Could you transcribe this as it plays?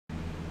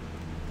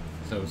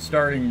So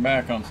starting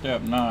back on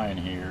step 9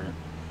 here,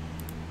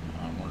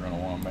 we're going to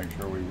want to make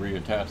sure we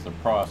reattach the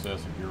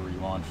process if you're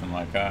relaunching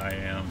like I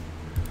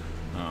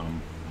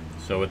am.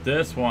 So with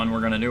this one, we're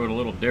going to do it a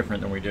little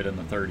different than we did in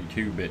the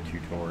 32-bit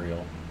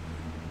tutorial.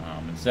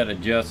 Instead of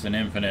just an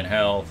infinite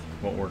health,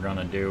 what we're going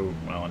to do,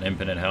 well, an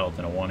infinite health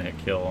and a one-hit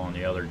kill on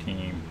the other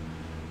team.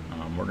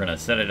 We're going to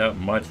set it up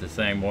much the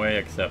same way,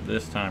 except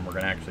this time we're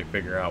going to actually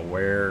figure out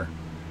where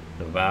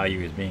the value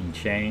is being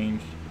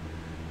changed.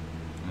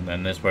 And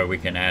then this way we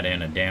can add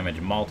in a damage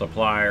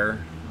multiplier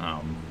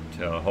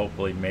to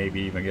hopefully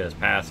maybe even get us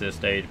past this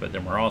stage. But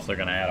then we're also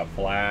going to add a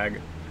flag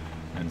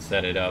and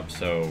set it up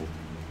so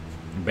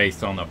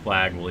based on the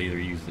flag we'll either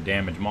use the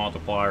damage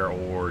multiplier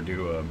or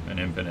do an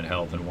infinite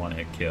health and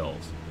one-hit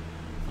kills.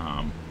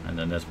 And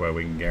then this way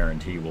we can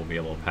guarantee we'll be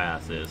able to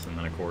pass this. And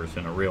then of course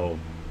in a real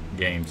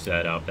game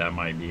setup that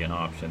might be an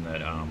option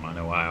that I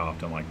know I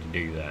often like to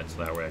do that, so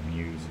that way I can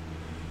use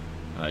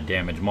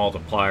damage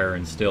multiplier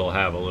and still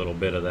have a little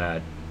bit of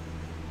that,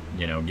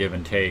 you know, give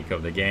and take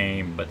of the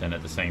game, but then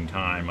at the same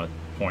time at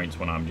points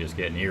when I'm just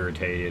getting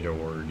irritated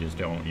or just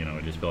don't, you know,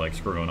 just feel like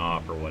screwing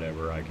off or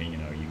whatever, I can, you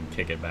know, you can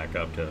kick it back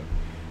up to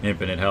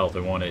infinite health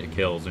and one-hit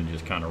kills and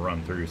just kind of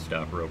run through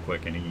stuff real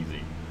quick and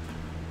easy.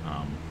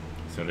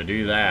 So to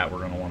do that, we're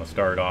going to want to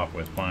start off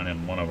with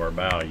finding one of our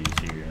values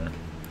here.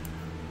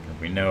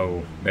 We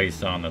know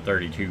based on the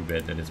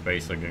 32-bit that it's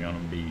basically going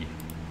to be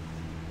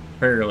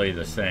fairly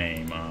the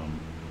same.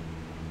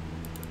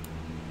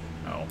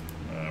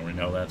 We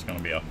know that's going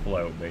to be a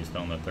float based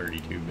on the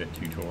 32-bit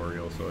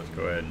tutorial, so let's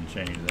go ahead and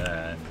change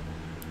that.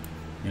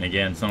 And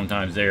again,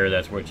 sometimes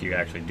that's what you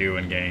actually do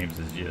in games,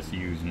 is just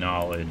use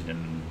knowledge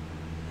and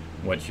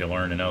what you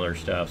learn in other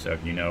stuff. So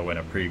if you know in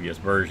a previous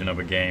version of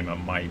a game, it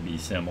might be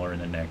similar in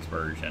the next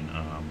version.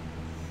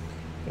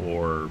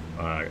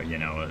 You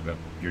know, if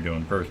you're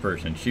doing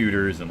first-person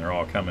shooters and they're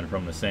all coming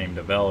from the same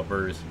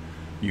developers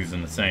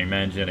using the same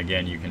engine,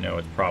 again, you can know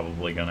it's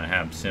probably going to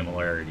have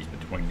similarities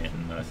between it,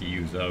 and thus you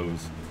use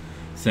those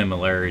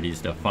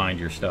similarities to find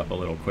your stuff a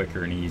little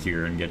quicker and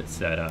easier and get it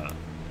set up.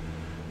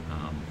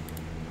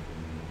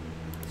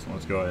 So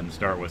let's go ahead and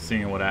start with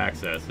seeing what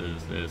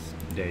accesses this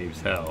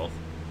Dave's health.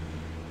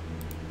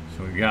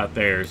 So we got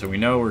there, so we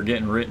know we're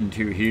getting written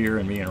to here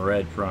and being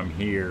read from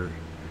here.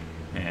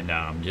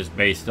 And just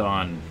based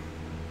on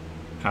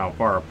how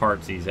far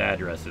apart these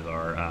addresses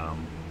are,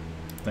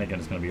 thinking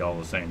it's going to be all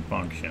the same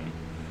function.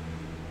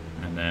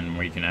 And then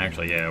we can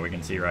actually, yeah, we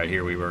can see right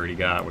here we've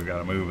got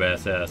a move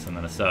SS and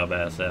then a sub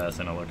SS,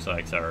 and it looks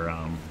like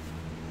our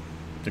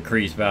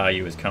decrease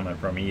value is coming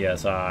from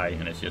ESI,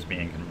 and it's just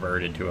being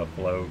converted to a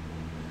float,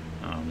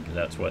 because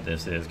that's what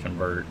this is,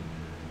 convert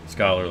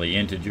scholarly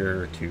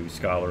integer to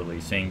scholarly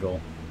single.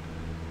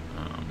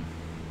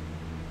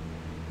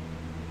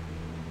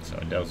 So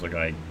it does look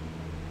like,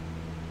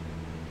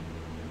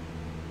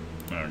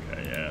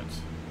 okay, yeah,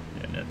 it's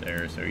getting it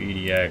there. So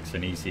EDX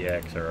and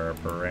ECX are our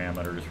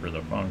parameters for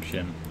the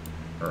function,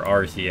 or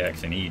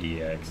RCX and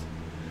EDX.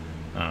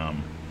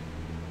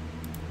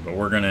 But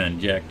we're going to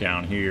inject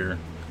down here.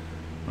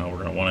 Well, we're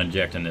going to want to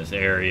inject in this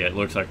area. It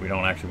looks like we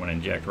don't actually want to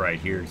inject right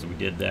here, because if we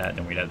did that,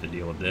 then we'd have to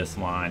deal with this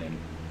line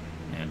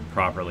and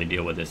properly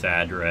deal with this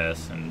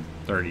address. And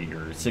 30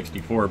 or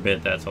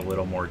 64-bit, that's a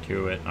little more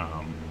to it.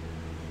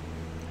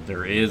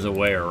 There is a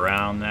way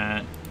around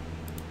that.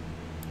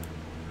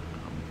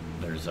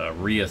 There's a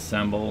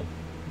reassemble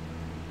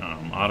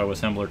auto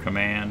assembler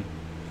command,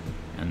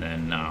 and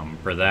then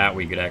for that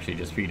we could actually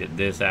just feed it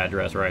this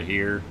address right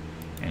here,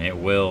 and it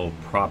will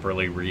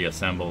properly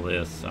reassemble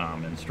this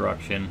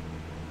instruction.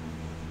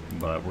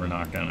 But we're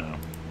not gonna,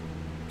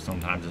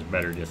 sometimes it's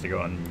better just to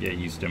go and get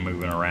used to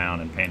moving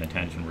around and paying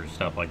attention for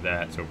stuff like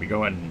that. So if we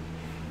go ahead and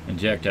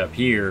inject up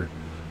here,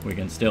 we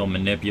can still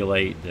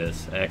manipulate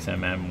this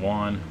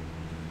XMM1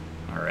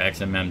 or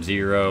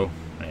XMM0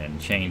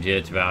 and change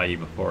its value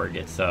before it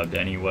gets subbed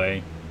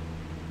anyway,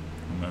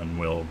 and then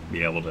we'll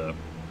be able to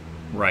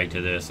write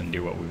to this and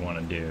do what we want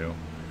to do.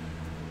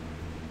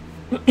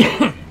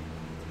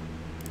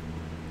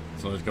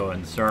 So let's go ahead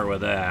and start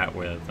with that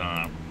with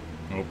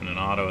open an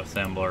auto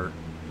assembler.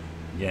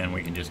 Again,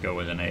 we can just go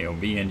with an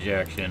AOV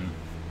injection.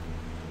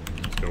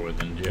 Let's go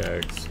with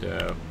inject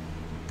step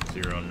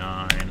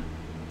 09.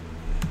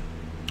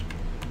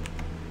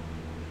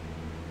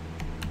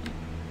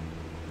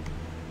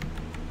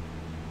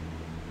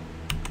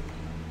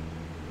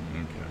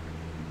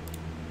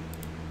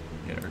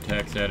 Get our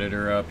text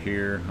editor up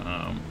here.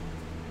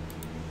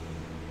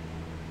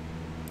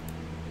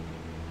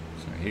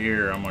 So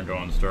here I'm going to go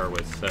and start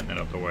with setting it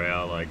up the way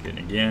I like it. And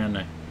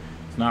again,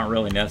 it's not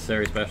really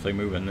necessary, especially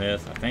moving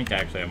this. I think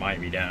actually it might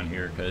be down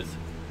here, because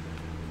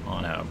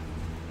on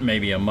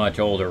maybe a much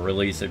older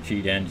release of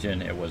Cheat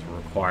Engine, it was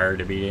required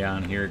to be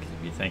down here, because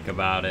if you think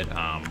about it,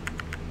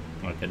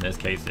 like in this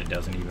case, it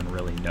doesn't even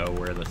really know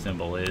where the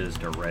symbol is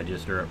to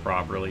register it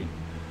properly.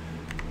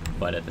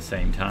 But at the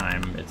same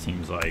time, it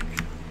seems like,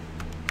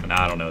 and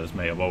I don't know, this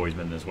may have always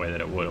been this way, that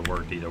it would have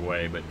worked either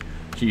way, but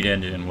Cheat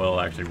Engine will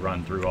actually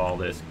run through all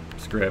this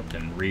script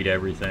and read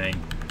everything,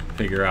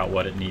 figure out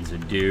what it needs to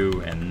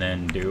do, and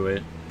then do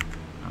it.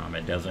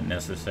 It doesn't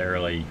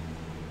necessarily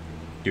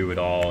do it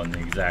all in the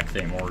exact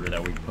same order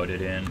that we put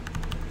it in.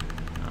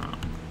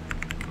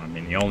 I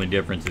mean, the only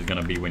difference is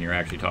going to be when you're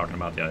actually talking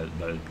about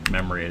the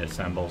memory it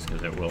assembles,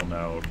 because it will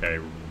know, okay,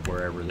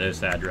 wherever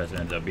this address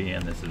ends up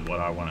being, this is what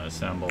I want to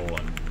assemble,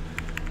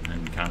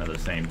 and kind of the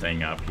same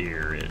thing up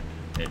here.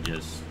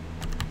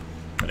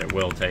 But it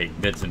will take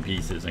bits and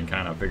pieces and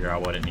kind of figure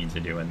out what it needs to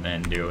do and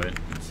then do it.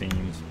 It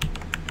seems.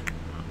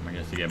 I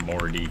guess to get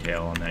more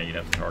detail on that, you'd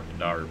have to talk to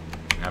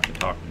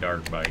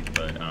Darkbite,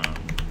 but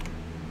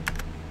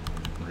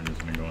we're just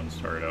going to go and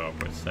start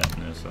off with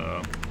setting this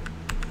up.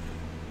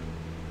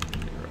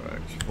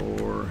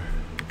 0x4.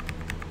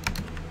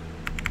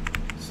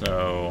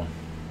 So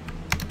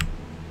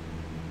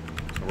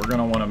we're going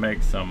to want to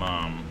make some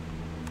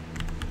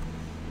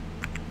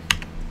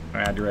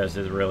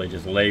addresses, really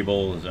just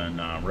labels, and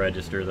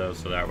register those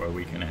so that way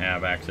we can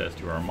have access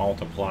to our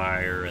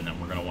multiplier, and then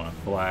we're going to want a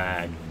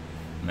flag.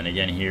 And then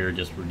again here,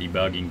 just for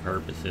debugging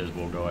purposes,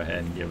 we'll go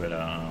ahead and give it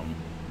a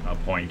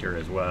pointer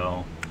as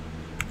well,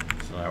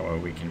 so that way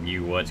we can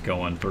view what's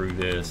going through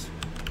this.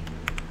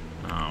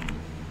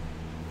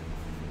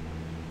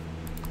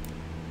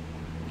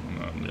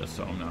 Just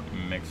so I'm not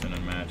mixing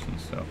and matching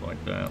stuff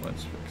like that.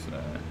 Let's fix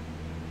that.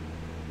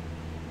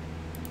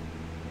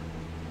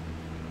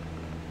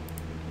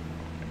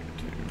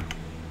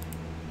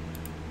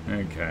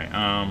 Okay,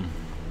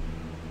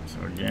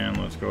 so again,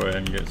 let's go ahead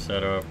and get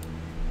set up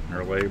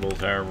our labels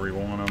however we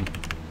want them.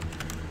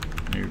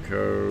 New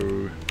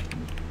code,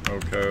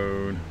 old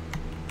code,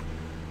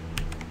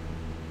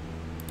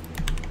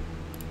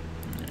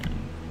 and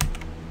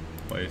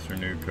place our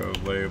new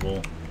code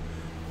label,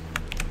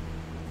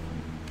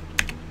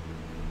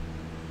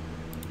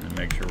 and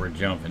make sure we're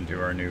jumping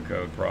to our new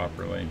code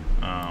properly.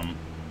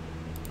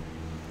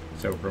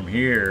 So from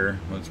here,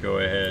 let's go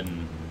ahead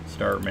and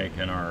start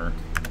making our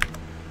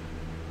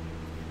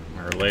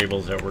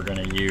labels that we're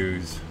going to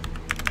use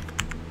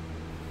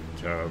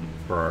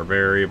for our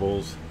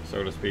variables,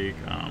 so to speak.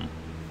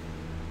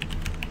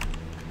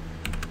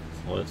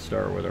 So let's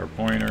start with our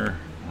pointer.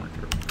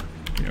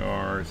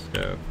 PR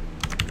step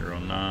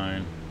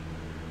 09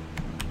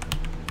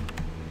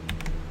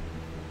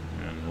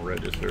 and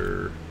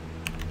register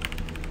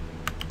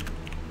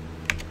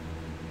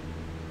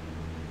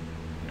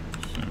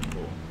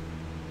symbol.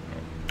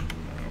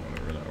 Oh,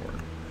 whatever that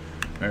word.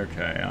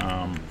 Okay.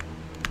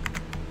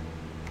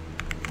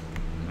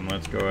 And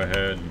let's go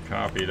ahead and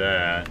copy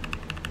that.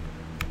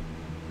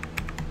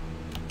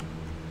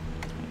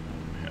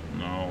 I'm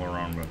hitting all the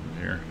wrong buttons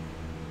here.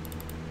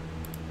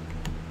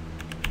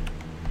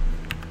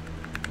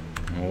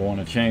 And we'll want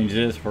to change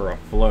this for a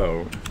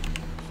float.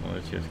 So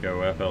let's just go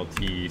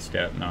FLT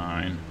step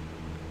 9.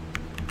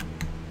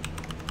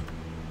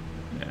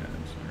 Yeah,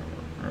 it's not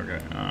gonna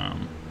work. Okay.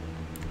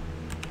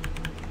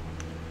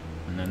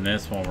 And then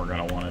this one we're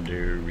going to want to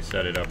do, we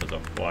set it up as a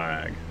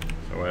flag.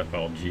 So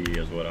FLG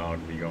is what I'll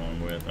be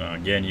going with.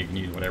 Again, you can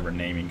use whatever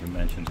naming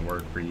conventions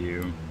work for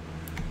you.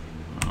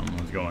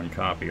 Let's go and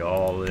copy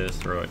all this,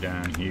 throw it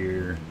down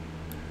here.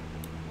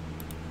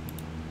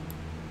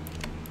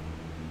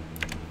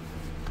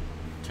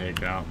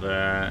 Take out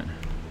that.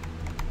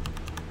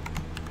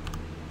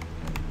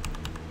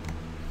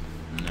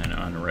 And then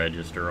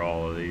unregister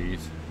all of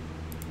these.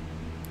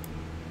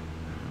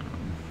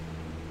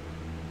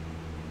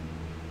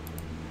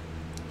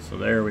 So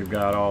there we've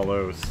got all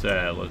those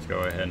set. Let's go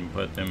ahead and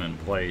put them in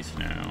place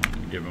now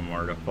and give them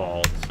our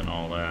defaults and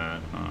all that.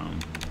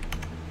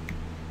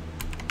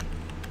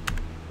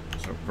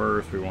 So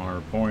first we want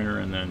our pointer,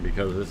 and then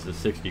because this is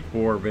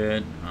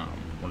 64-bit,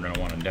 we're going to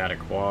want a data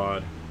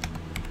quad.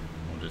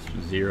 We'll just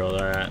 0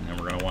 that, and then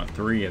we're going to want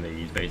 3 of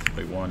these,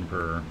 basically one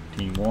per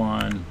team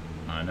 1,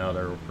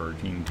 another for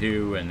team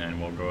 2, and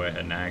then we'll go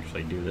ahead and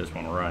actually do this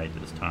one right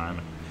this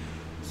time.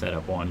 Set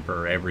up one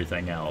for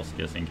everything else,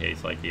 just in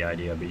case, like the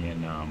idea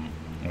being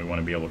we want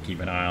to be able to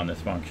keep an eye on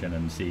this function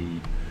and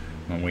see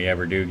when we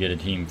ever do get a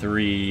team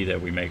 3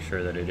 that we make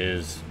sure that it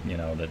is, you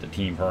know, that the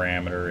team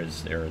parameter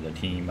is, or the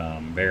team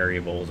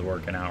variable is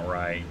working out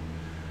right.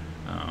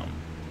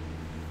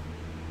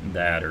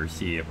 That, or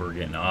see if we're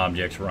getting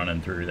objects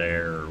running through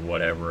there or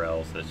whatever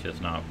else that's just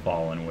not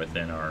falling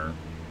within our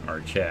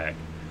check.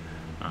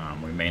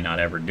 We may not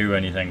ever do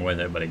anything with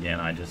it, but again,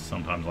 I just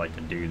sometimes like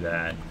to do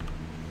that.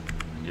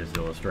 Just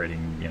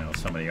illustrating, you know,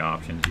 some of the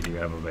options you do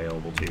have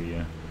available to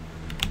you.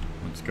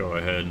 Let's go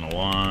ahead and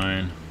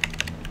align.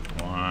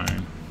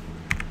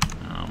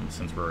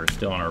 Since we're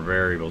still in our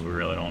variables, we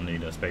really don't need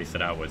to space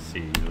it out with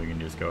C's. We can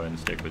just go ahead and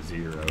stick with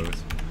zeros.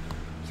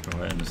 Let's go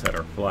ahead and set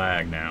our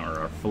flag now, or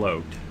our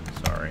float.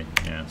 Sorry,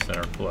 yeah, set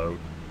our float.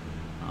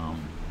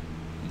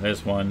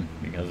 This one,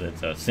 because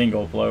it's a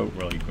single float,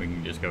 really, we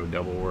can just go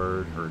double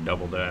word or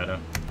double data,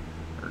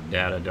 or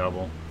data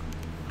double.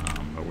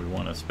 But we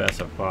want to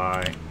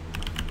specify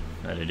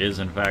that it is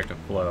in fact a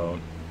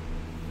float.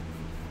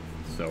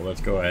 So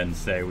let's go ahead and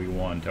say we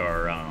want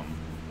our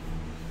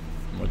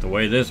with the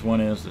way this one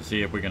is, to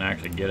see if we can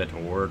actually get it to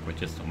work with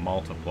just a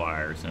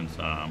multiplier, since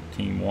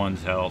team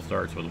 1's health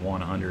starts with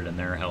 100 and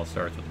their health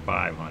starts with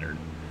 500.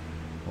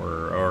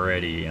 we're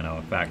already, you know,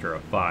 a factor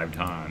of 5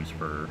 times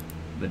for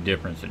the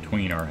difference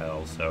between our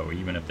health. So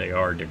even if they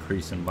are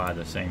decreasing by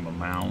the same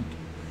amount,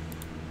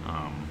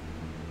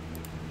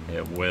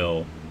 it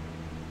will,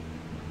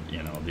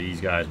 you know, these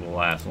guys will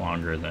last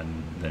longer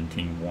than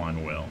Team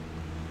 1 will.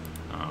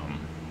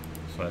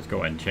 So let's go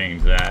ahead and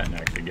change that and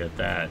actually get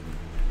that.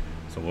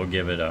 So we'll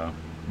give it a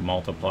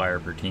multiplier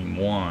for Team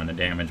 1, a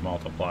damage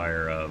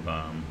multiplier of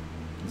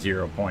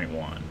 0.1.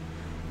 And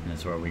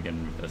that's where we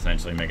can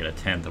essentially make it a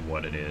tenth of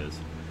what it is.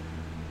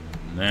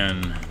 And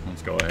then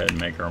let's go ahead and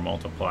make our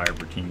multiplier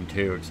for Team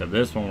 2, except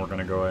this one we're going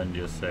to go ahead and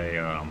just say,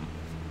 I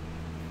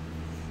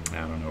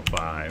don't know,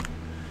 5.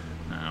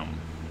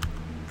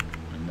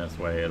 And this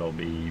way it'll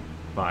be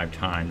 5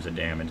 times the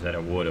damage that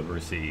it would have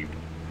received.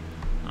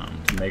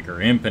 To make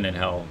our infinite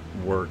health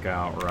work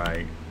out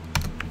right,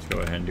 let's go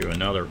ahead and do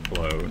another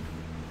float.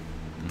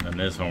 And then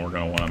this one we're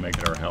going to want to make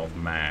it our health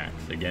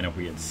max. Again, if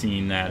we had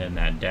seen that in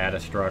that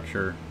data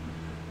structure,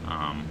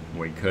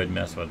 we could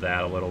mess with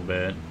that a little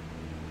bit.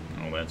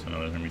 Oh, that's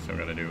another thing we still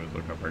got to do is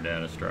look up our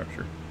data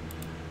structure.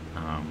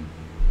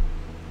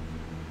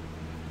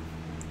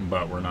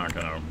 But we're not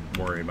going to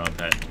worry about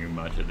that too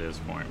much at this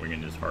point. We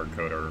can just hard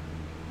code our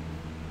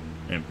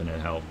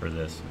infinite health for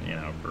this, you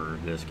know, for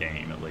this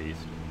game at least.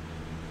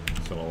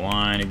 So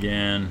align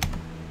again,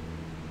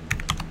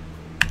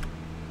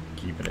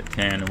 keep it at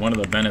 10. And one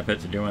of the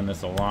benefits of doing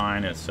this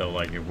align is, so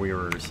like if we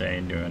were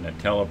saying doing a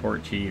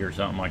teleport cheat or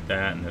something like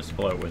that, and this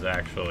float was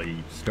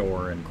actually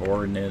storing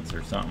coordinates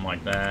or something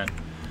like that,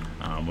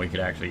 we could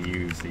actually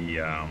use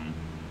the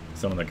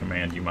some of the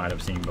commands you might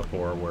have seen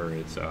before, where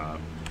it's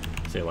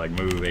say like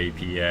move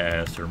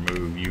APS or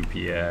move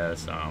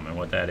UPS, and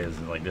what that is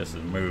like this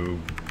is move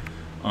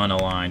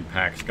unaligned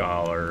pack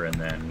scholar, and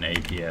then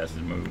APS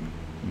is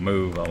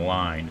move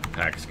aligned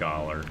pack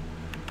scholar.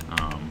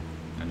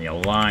 And the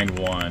aligned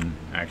one,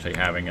 actually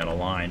having it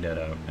aligned at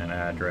an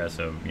address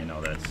of, you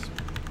know, that's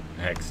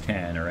hex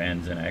 10 or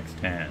ends in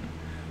x10,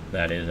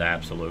 that is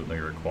absolutely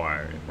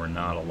required. If we're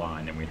not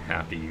aligned, then we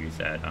have to use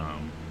that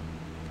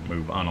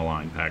move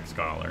unaligned pack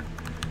scholar.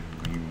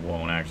 You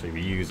won't actually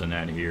be using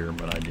that here,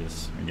 but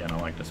again, I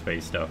like to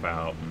space stuff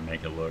out and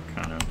make it look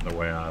kind of the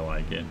way I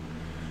like it.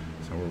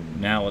 So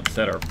now let's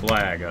set our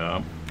flag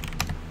up.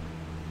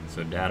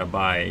 So data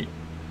byte.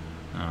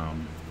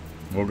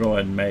 We'll go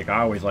ahead and I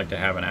always like to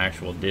have an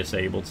actual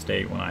disabled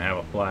state when I have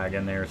a flag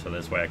in there, so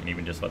this way I can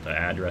even just let the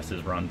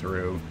addresses run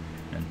through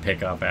and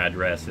pick up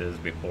addresses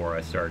before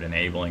I start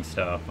enabling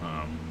stuff.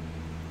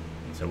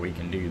 So we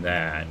can do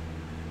that.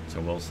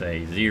 So we'll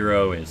say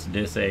 0 is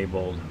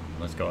disabled.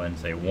 Let's go ahead and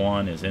say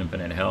 1 is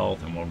infinite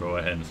health, and we'll go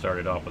ahead and start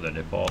it off with a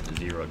default to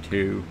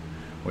 0.2,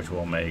 which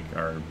will make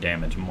our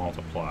damage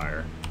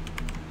multiplier.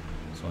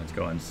 So let's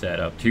go ahead and set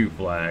up 2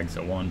 flags,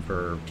 so one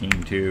for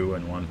Team 2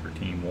 and one for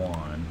Team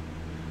 1.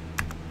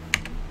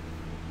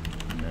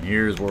 And then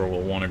here's where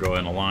we'll want to go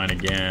ahead and align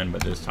again,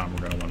 but this time we're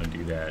going to want to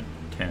do that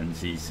 10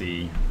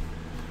 cc.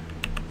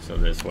 So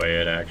this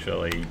way it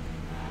actually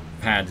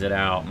pads it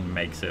out and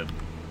makes it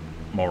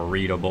more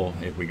readable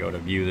if we go to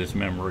view this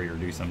memory or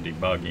do some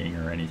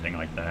debugging or anything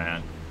like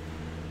that.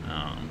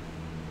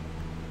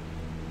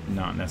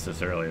 Not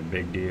necessarily a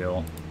big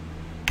deal.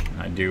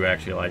 I do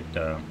actually like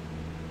to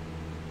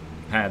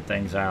pad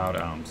things out,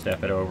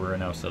 step it over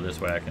enough so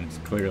this way I can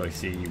clearly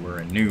see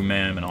we're in new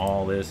mem and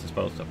all this is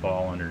supposed to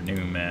fall under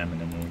new mem, and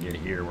then when we get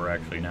here we're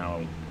actually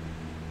now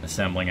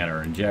assembling at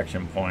our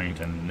injection point,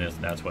 and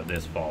that's what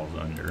this falls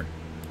under.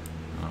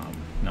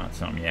 Not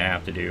something you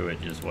have to do,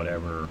 it's just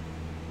whatever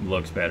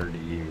looks better to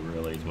you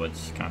really is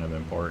what's kind of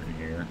important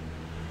here.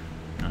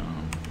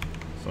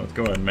 So let's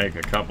go ahead and make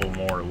a couple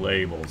more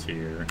labels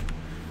here.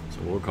 So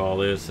we'll call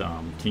this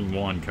Team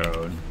 1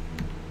 code.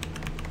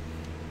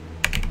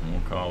 And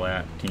we'll call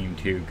that Team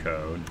 2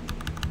 code.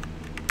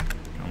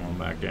 Come on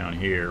back down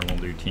here, we'll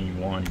do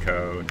Team 1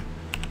 code.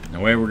 And the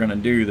way we're going to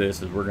do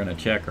this is we're going to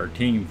check our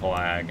team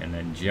flag and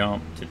then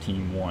jump to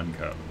Team 1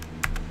 code.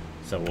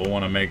 So we'll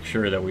want to make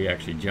sure that we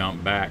actually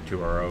jump back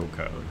to our O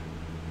code.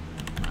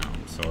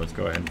 So let's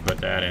go ahead and put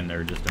that in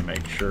there just to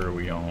make sure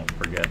we don't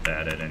forget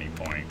that at any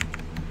point.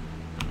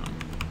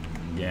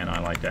 Again, I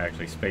like to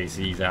actually space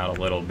these out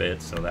a little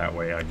bit so that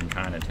way I can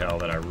kind of tell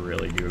that I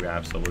really do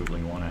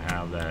absolutely want to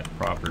have that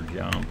proper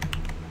jump.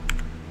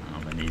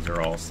 And these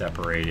are all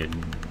separated,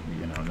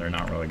 you know, they're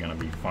not really going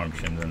to be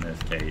functions in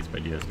this case,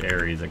 but just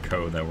areas of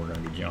code that we're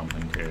going to be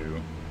jumping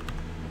to.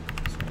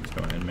 So let's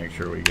go ahead and make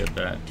sure we get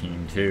that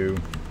Team 2.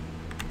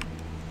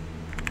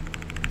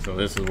 So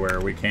this is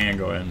where we can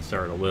go ahead and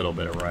start a little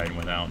bit of writing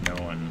without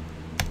knowing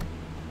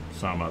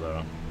some of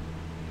the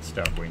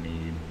stuff we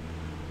need.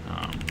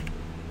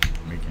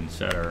 We can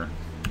set our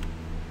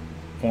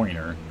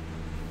pointer,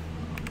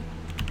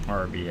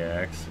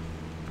 RBX,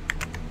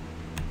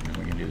 and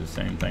we can do the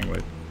same thing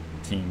with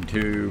Team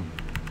 2.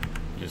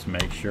 Just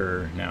make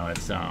sure, now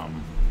it's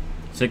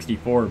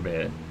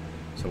 64-bit,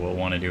 so we'll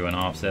want to do an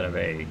offset of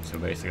 8. So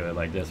basically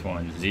like this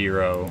one,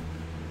 0,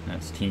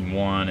 that's Team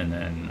 1, and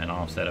then an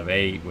offset of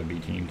 8 would be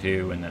Team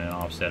 2, and then an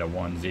offset of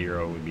 1,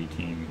 0 would be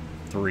Team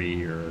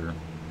 3, or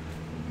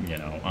you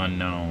know,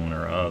 unknown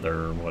or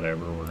other or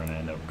whatever we're going to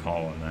end up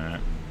calling that.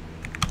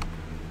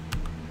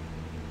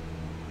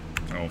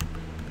 Oh,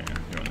 yeah,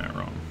 doing that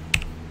wrong.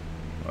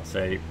 Let's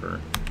say for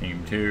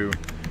team 2.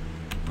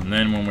 And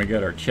then when we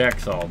get our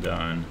checks all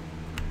done,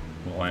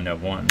 we'll end up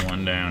wanting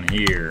one down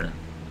here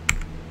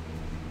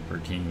for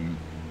team,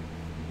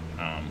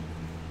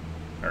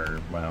 or,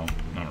 well,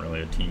 not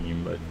really a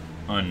team, but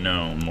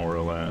unknown, more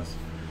or less.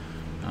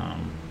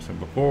 So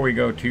before we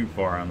go too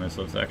far on this,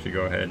 let's actually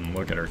go ahead and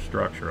look at our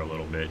structure a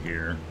little bit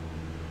here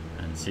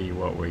and see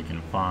what we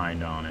can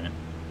find on it.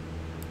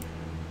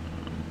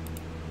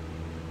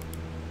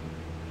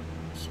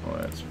 So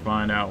let's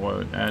find out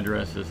what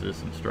address is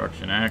this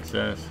instruction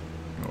access.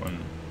 Go and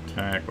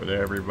attack with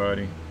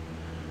everybody.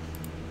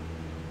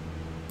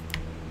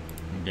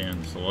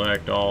 Again,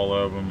 select all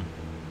of them.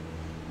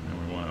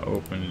 And we want to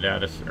open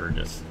data, or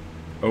just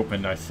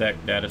open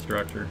dissect data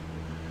structure.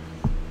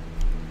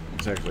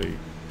 Let's actually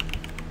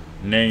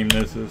name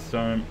this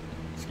time.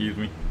 Excuse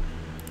me.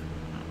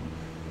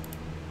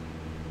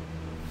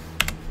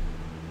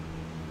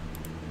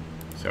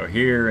 So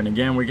here, and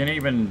again, we can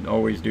even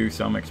always do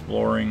some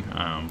exploring.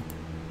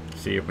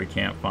 See if we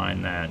can't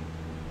find that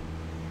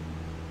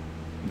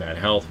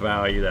health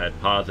value, that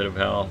positive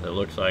health. It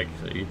looks like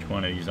each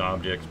one of these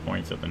objects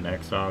points at the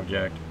next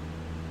object.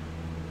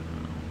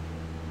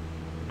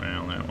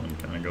 Well, that one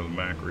kind of goes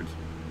backwards.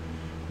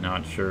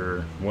 Not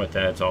sure what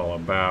that's all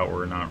about.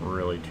 We're not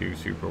really too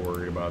super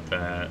worried about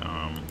that.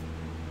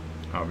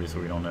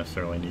 Obviously, we don't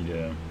necessarily need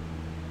to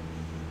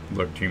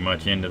look too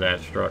much into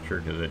that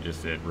structure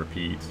because it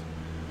repeats.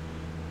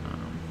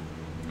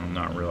 I'm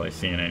not really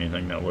seeing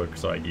anything that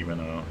looks like even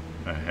a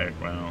heck.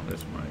 Well,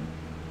 this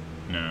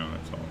might. No,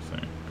 that's all the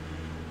same.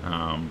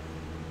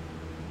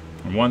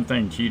 And one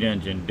thing Cheat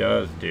Engine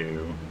does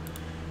do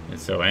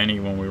is, so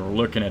when we were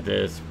looking at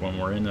this, when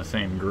we're in the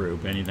same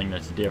group, anything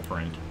that's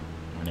different,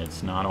 and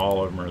it's not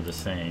all of them are the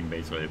same,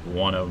 basically if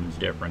one of them's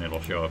different,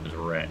 it'll show up as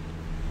red.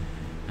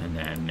 And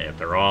then if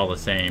they're all the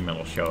same,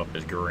 it'll show up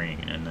as green.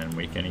 And then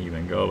we can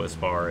even go as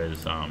far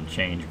as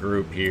change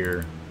group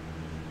here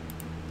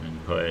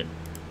and put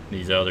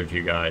these other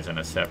two guys in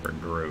a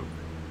separate group.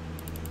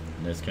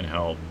 And this can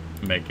help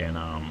making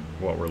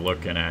what we're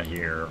looking at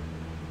here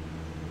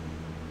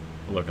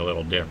look a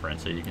little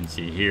different. So you can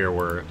see here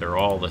where they're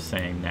all the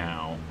same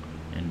now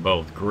in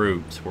both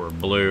groups. We're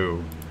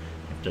blue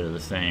if they're the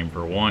same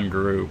for one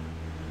group,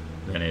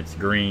 then it's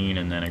green,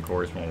 and then of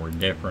course when we're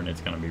different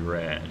it's going to be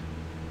red.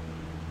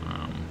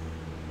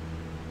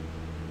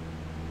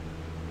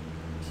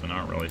 So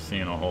not really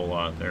seeing a whole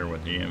lot there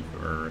with the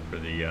for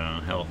the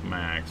health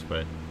max,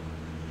 but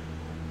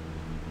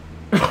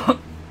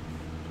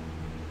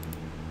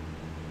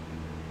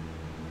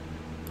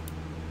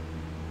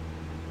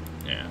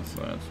yeah,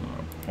 so that's not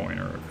a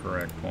pointer, a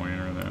correct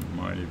pointer. That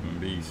might even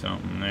be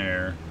something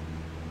there.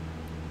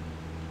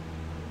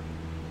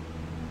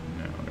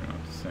 No, they're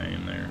not the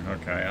same there.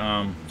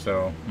 Okay,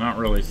 so not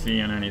really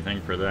seeing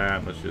anything for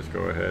that. Let's just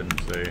go ahead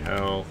and say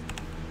health.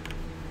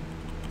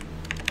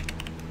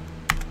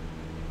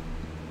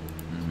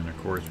 And then of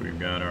course we've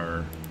got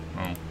our,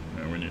 oh,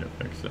 yeah, we need to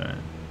fix that.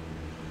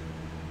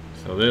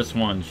 So this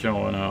one's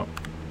showing up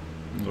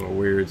a little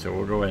weird, so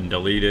we'll go ahead and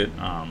delete it.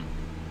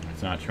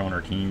 It's not showing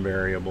our team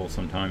variable.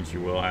 Sometimes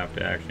you will have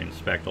to actually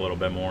inspect a little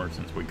bit more.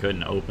 Since we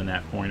couldn't open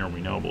that pointer,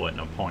 we know it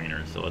wasn't a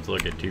pointer. So let's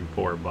look at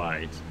 24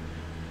 bytes.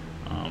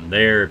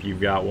 There, if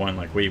you've got one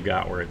like we've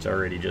got where it's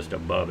already just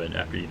above it,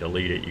 after you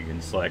delete it, you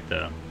can select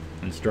the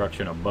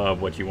instruction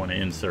above what you want to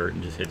insert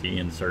and just hit the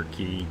insert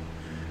key,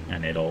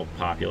 and it'll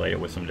populate it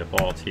with some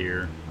defaults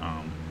here.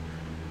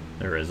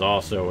 There is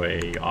also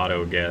a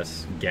auto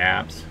guess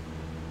gaps.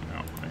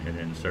 Oh, I hit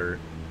insert.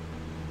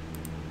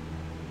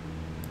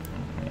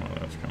 I don't know why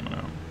that's coming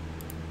out.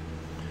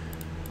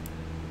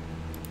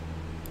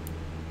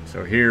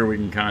 So here we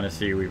can kind of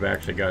see we've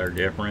actually got our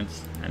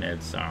difference, and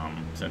it's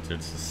since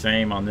it's the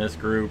same on this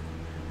group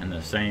and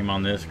the same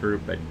on this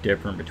group but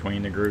different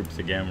between the groups.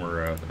 Again,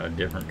 we're a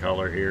different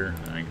color here.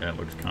 I think that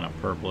looks kind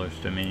of purplish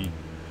to me.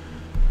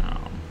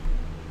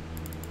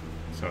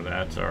 So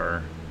that's our,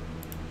 I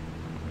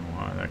don't know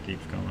why that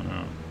keeps coming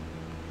up.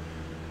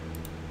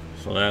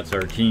 So that's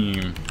our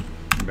team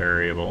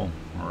variable,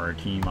 or our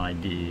team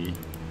ID.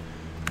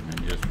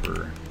 And just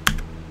for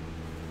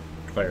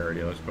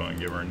clarity, let's go ahead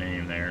and give her a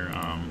name there.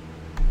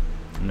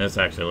 And this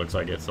actually looks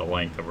like it's the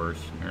length of our,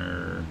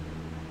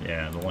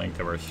 the length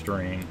of our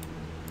string.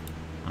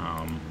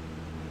 I'm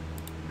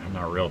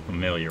not real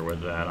familiar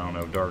with that. I don't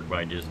know if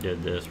Darkbyte just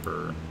did this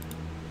for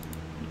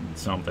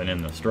something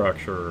in the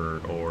structure,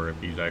 or if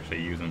he's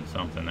actually using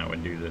something that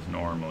would do this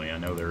normally. I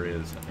know there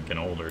is, I think, an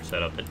older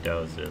setup that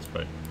does this,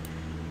 but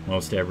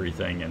most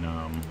everything in,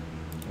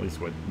 at least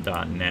with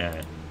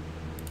 .NET,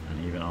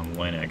 and even on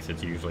Linux,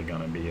 it's usually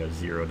going to be a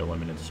zero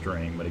delimited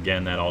string. But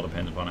again, that all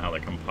depends upon how the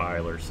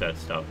compiler sets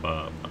stuff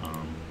up.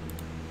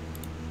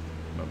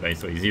 But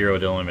basically, zero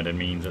delimited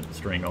means that the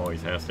string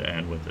always has to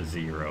end with a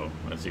zero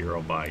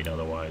byte,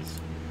 otherwise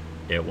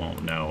it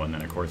won't know. And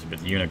then of course, if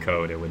it's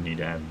Unicode, it would need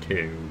to have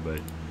 2, but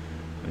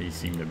these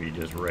seem to be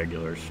just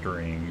regular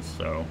strings,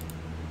 so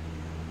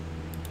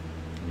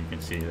you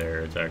can see there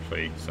it's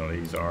actually, so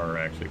these are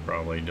actually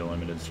probably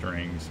delimited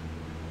strings.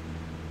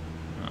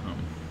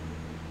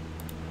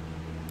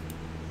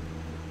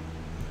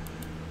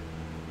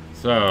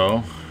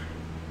 So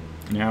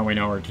now we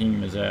know our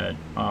team is at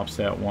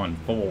offset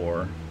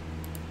 1-4.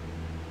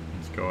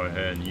 Let's go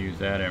ahead and use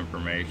that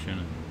information.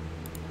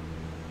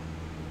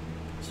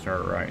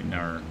 Start writing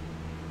our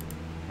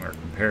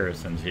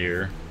comparisons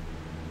here.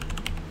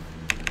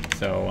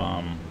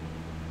 So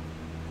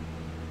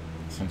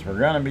since we're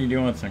going to be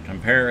doing some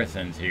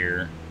comparisons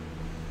here,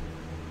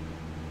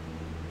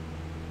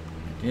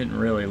 it didn't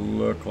really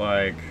look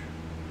like.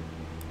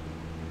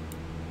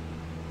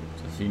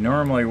 See,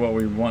 normally what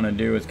we want to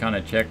do is kind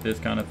of check this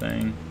kind of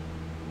thing,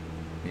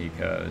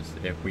 because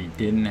if we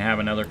didn't have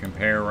another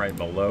compare right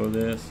below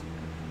this,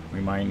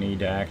 we might need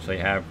to actually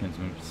have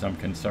some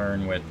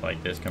concern with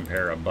like this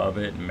compare above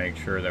it and make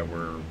sure that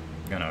we're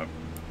gonna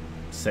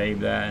save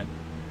that.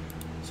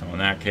 So in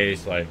that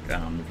case, like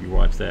if you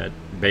watch that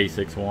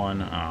basics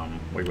one,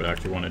 we would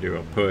actually want to do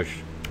a push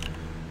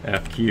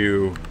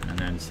FQ and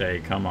then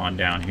say come on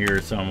down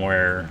here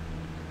somewhere.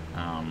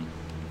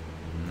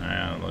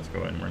 Let's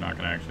go ahead and we're not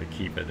going to actually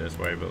keep it this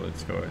way, but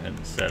let's go ahead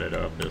and set it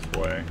up this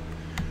way.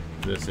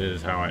 This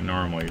is how I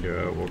normally do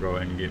it. We'll go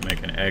ahead and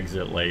make an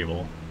exit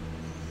label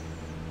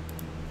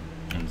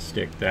and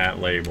stick that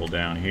label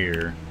down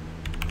here.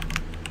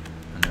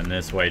 And then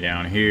this way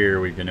down here,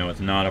 we can know it's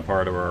not a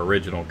part of our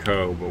original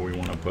code, but we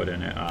want to put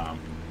in it, pop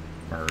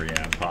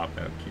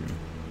FQ.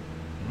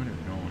 What is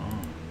going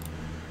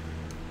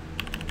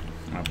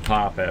on? A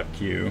pop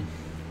FQ.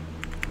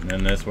 And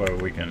then this way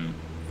we can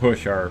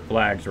push our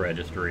flags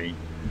registry,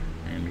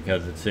 and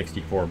because it's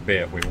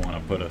 64-bit, we want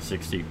to put a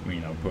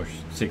push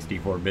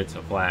 64 bits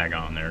of flag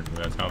on there, because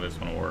that's how this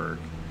one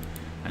works.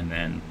 And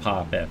then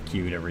pop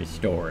FQ to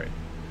restore it.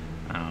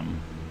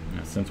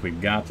 Since we've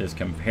got this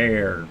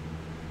compare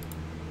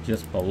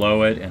just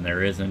below it, and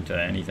there isn't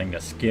anything to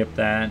skip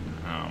that,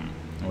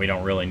 we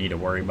don't really need to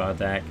worry about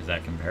that, because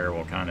that compare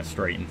will kind of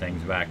straighten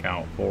things back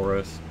out for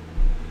us.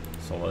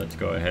 So let's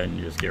go ahead and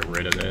just get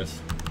rid of this.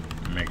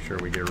 Make sure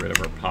we get rid of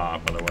our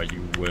pop, otherwise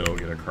you will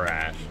get a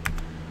crash,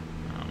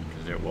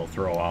 because it will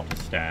throw off the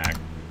stack.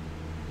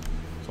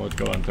 So let's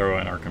go ahead and throw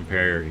in our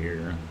compare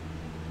here.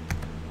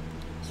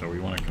 So we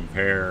want to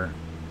compare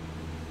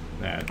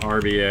that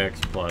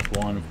RBX plus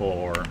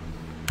 1-4.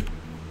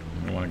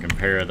 We want to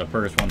compare the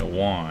first one to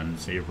 1,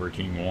 see if we're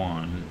team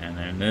 1. And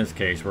then in this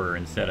case, we're,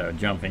 instead of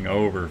jumping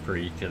over for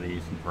each of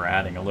these, we're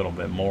adding a little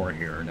bit more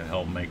here to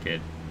help make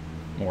it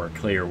more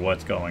clear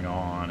what's going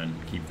on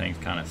and keep things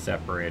kind of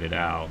separated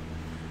out.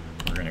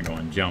 We're going to go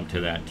and jump to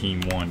that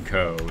team 1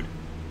 code.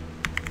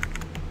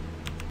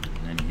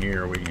 And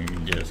here we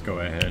can just go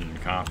ahead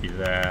and copy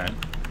that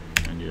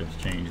and just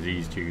change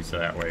these two, so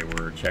that way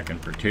we're checking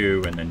for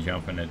 2 and then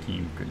jumping to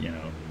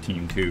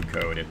team 2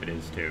 code if it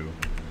is 2.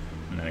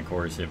 And then of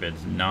course if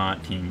it's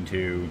not team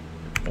 2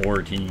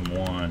 or team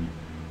 1,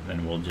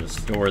 then we'll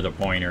just store the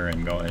pointer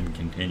and go ahead and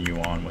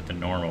continue on with the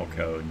normal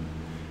code.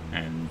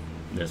 And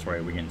this way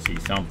we can see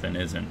something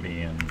isn't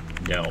being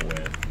dealt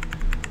with.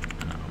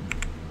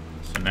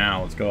 So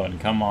now let's go ahead and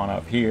come on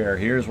up here.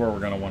 Here's where we're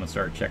going to want to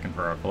start checking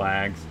for our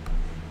flags.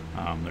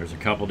 There's a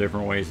couple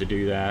different ways to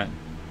do that.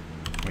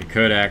 We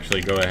could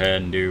actually go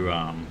ahead and do,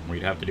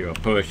 we'd have to do a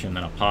push and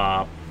then a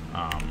pop.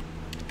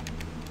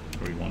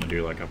 We want to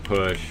do like a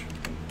push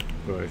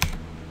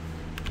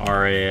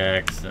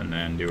RAX, and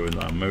then do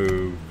a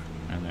move,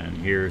 and then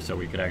here, so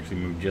we could actually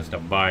move just a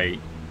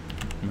byte,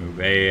 move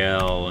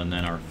AL, and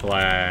then our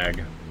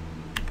flag,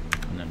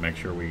 and then make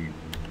sure we,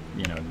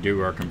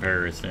 do our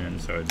comparison.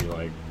 So it'd be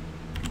like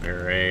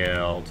compare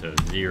AL to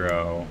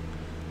 0.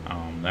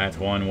 That's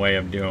one way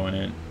of doing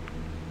it.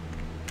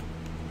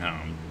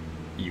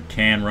 You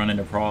can run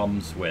into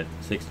problems with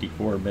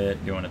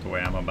 64-bit doing it the way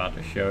I'm about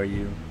to show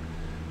you,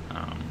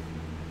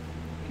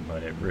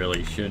 but it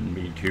really shouldn't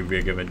be too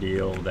big of a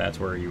deal. That's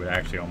where you would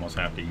actually almost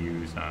have to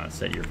use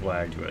set your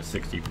flag to a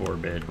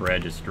 64-bit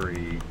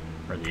registry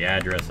or the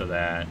address of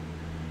that.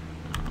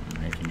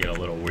 It can get a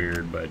little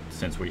weird, but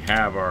since we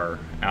have our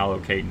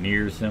allocate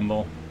near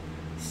symbol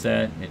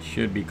set, it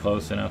should be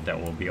close enough that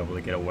we'll be able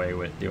to get away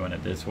with doing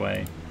it this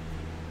way.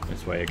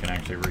 This way it can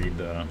actually read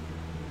the,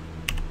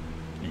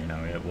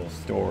 it will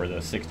store the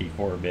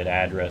 64-bit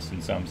address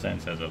in some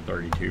sense as a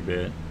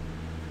 32-bit.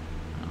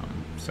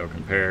 So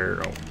compare,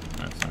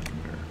 that's not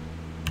compare.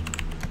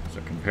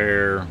 So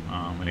compare,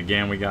 and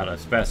again we got to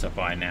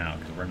specify now,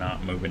 because we're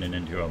not moving it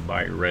into a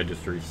byte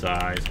registry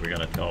size. We got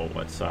to tell it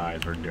what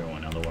size we're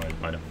doing, otherwise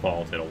by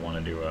default it'll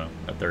want to do a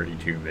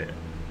 32-bit.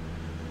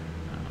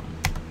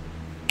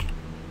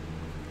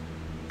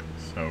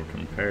 So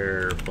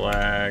compare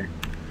flag,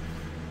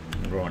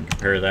 we're going to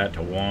compare that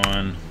to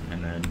 1,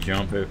 and then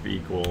jump if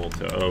equal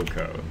to O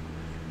code.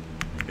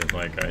 Because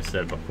like I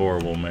said before,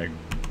 we'll make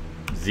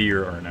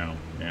 0, or no,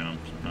 yeah,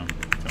 I'm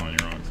telling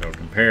you wrong. So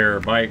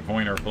compare byte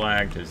pointer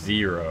flag to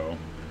 0,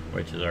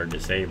 which is our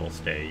disable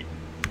state,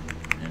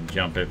 and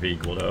jump if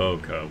equal to O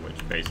code,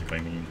 which basically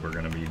means we're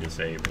going to be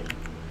disabled.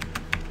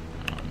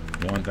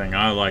 one thing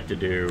I like to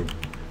do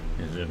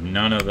is if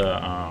none of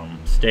the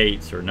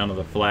states or none of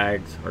the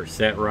flags are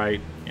set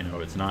right, you know,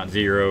 it's not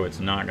 0, it's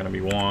not going to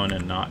be 1,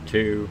 and not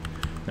 2,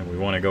 then we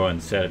want to go ahead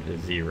and set it to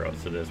 0.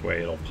 So this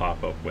way it'll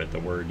pop up with the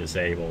word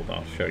disabled.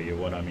 I'll show you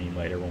what I mean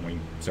later when we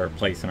start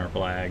placing our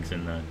flags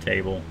in the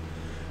table.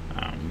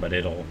 But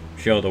it'll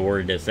show the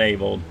word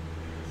disabled,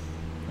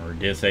 or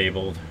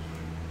disabled,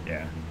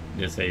 yeah,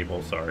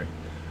 disable, sorry.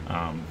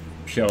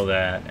 Show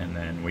that, and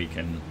then we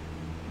can,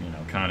 you know,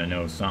 kind of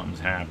know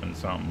something's happened,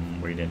 something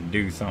we didn't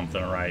do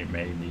something right,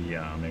 maybe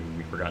maybe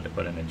we forgot to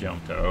put in a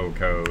jump to O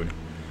code.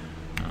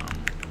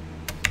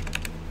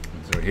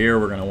 So here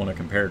we're going to want to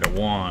compare to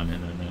 1,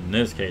 and then in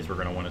this case we're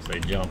going to want to say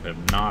jump if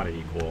not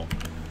equal,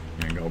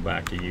 and go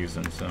back to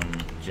using some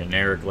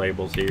generic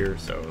labels here.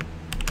 So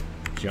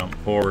jump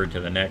forward to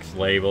the next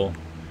label.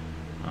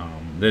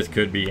 This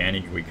could be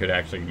any, we could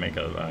actually make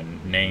a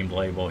named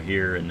label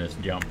here, and this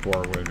jump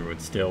forward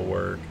would still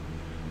work.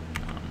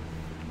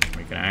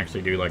 We can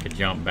actually do like a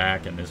jump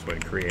back, and this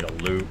would create a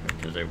loop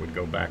because it would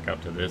go back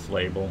up to this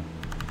label.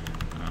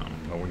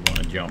 But we want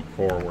to jump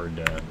forward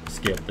to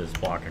skip this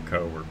block of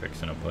code we're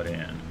fixing to put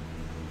in.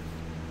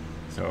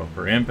 So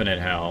for infinite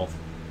health,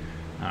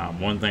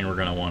 one thing we're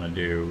going to want to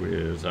do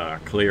is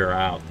clear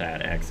out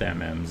that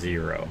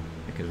XMM0,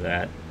 because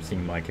that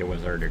seemed like it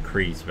was our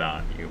decrease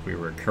value. If we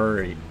were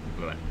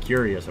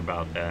curious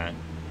about that,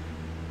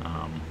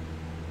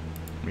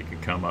 we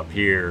could come up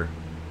here,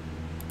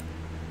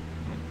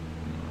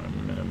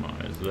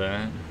 minimize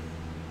that,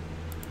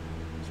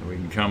 so we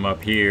can come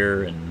up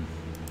here and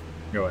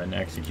go ahead and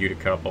execute a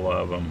couple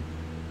of them,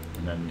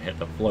 and then hit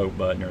the float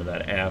button or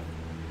that F,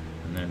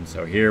 and then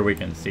so here we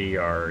can see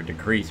our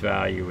decrease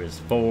value is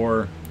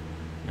 4,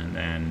 and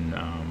then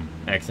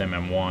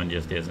XMM1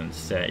 just isn't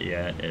set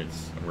yet.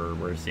 It's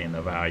we're seeing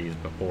the values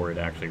before it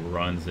actually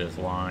runs this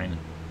line,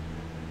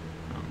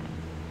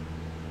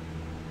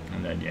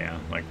 and then yeah,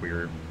 like we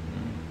were.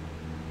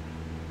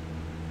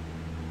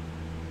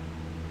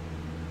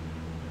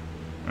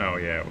 Oh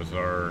yeah, it was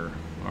our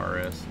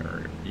RS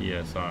or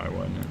ESI,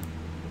 wasn't it?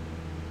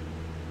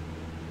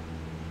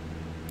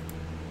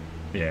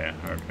 Yeah,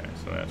 okay,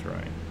 so that's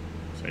right.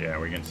 So yeah,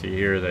 we can see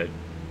here that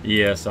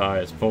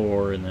ESI is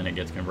 4, and then it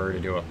gets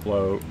converted to a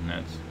float, and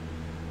that's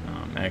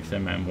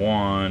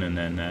XMM1, and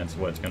then that's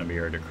what's going to be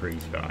our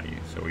decrease value.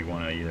 So we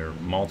want to either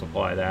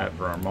multiply that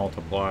for our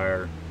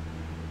multiplier,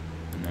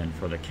 and then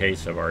for the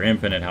case of our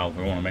infinite health,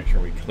 we want to make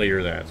sure we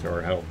clear that so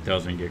our health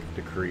doesn't get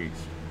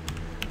decreased.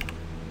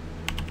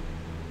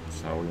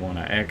 So we want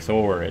to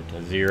XOR it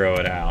to 0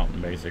 it out,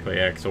 and basically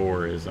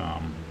XOR is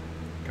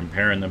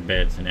comparing the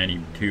bits, and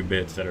any 2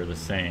 bits that are the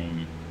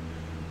same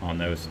on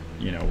those,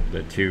 you know,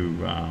 the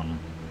 2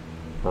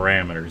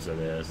 parameters of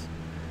this,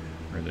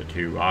 or the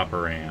 2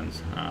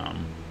 operands. I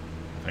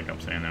think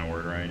I'm saying that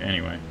word right.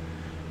 Anyway,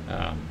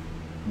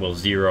 will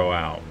 0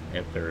 out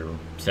if they're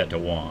set to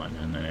 1,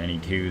 and then any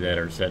 2 that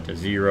are set to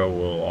 0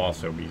 will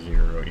also be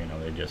 0. You know,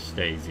 they just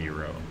stay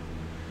 0.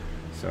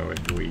 So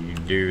if we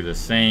do the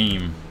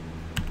same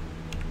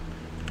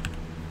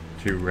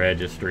 2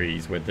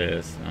 registries with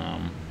this,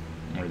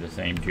 or the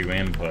same 2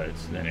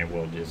 inputs, then it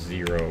will just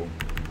 0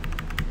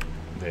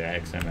 the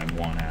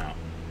XMM1 out.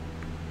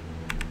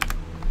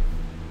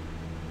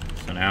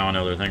 So now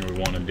another thing we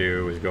want to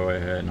do is go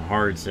ahead and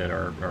hard set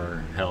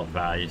our health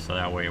value, so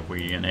that way if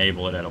we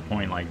enable it at a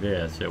point like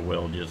this, it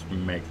will just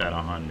make that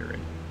 100.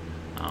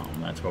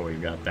 That's what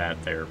we've got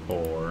that there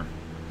for.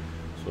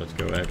 So let's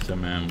go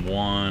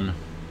XMM1,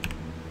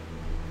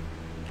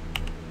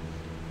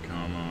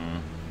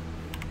 comma,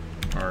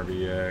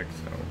 RBX,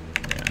 so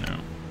yeah, no,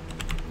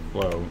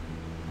 float.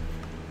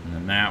 And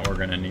then that we're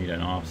going to need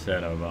an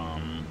offset of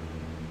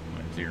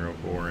like 0,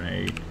 4,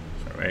 and 8,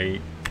 so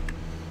 8.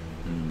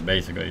 And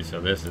basically, so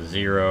this is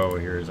 0,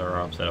 here's our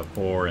offset of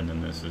 4, and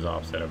then this is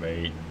offset of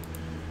 8.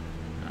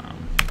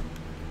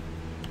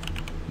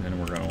 Then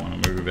we're going to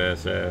want to move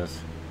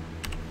SS,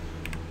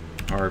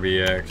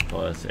 RBX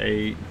plus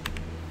 8,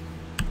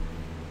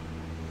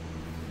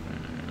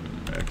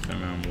 and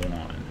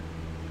XMM1.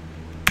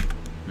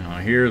 Now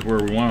here's where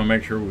we want to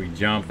make sure we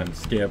jump and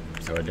skip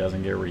so it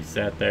doesn't get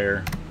reset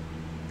there.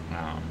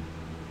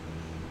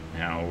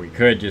 Now we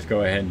could just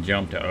go ahead and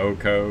jump to O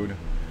code,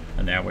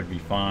 and that would be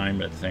fine,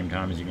 but at the same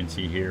time, as you can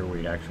see here,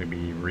 we'd actually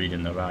be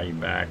reading the value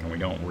back, and we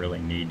don't really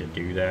need to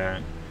do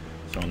that.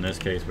 So in this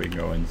case, we can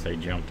go ahead and say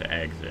jump to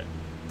exit.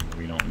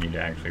 We don't need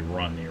to actually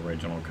run the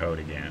original code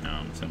again,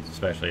 since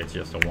especially it's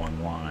just a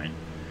 1 line.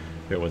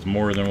 If it was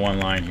more than 1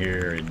 line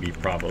here, it'd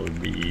probably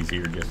be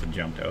easier just to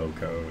jump to O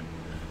code.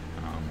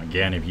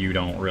 Again, if you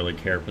don't really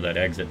care for that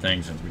exit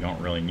thing, since we don't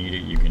really need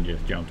it, you can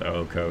just jump to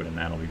O code, and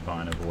that'll be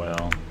fine as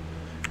well.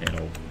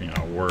 It'll, you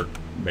know, work.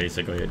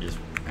 Basically, it just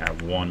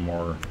have one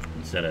more,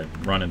 instead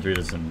of running through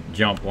this in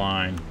jump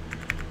line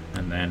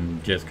and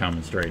then just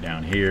coming straight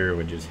down here,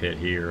 would just hit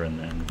here and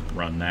then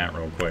run that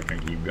real quick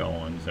and keep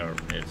going. So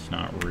it's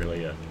not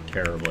really a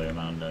terribly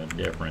amount of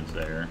difference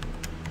there.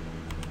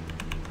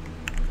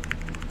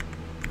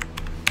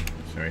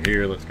 So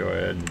here, let's go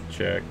ahead and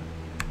check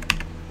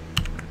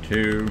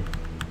 2.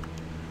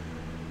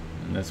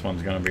 And this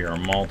one's going to be our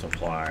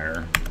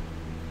multiplier.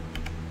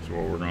 So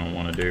what we're going to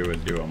want to do is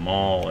do a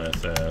mul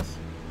SS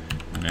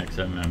and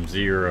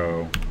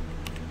XMM0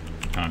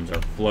 times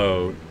our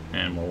float,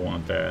 and we'll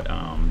want that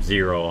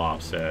 0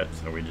 offset,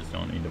 so we just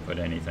don't need to put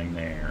anything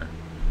there.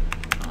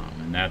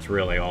 And that's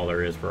really all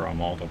there is for our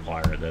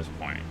multiplier at this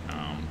point.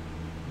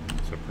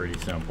 It's a pretty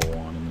simple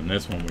one. And then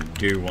this one we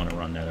do want to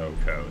run that O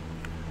code,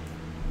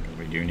 because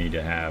we do need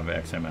to have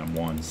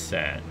XMM1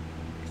 set,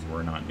 so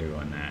we're not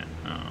doing that.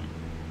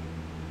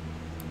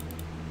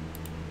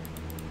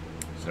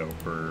 So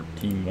for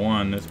team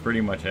 1, this pretty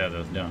much has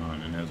us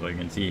done. And as you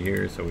can see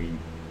here, so we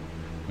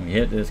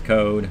hit this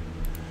code,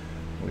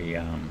 we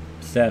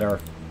set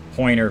our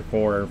pointer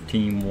for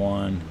team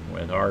 1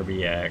 with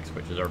RBX,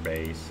 which is our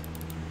base,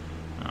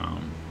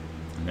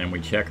 and then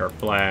we check our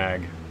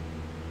flag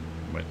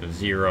with the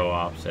 0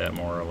 offset,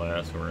 more or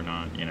less. We're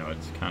not, you know,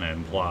 it's kind of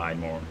implied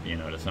more, you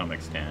know, to some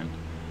extent,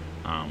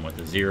 with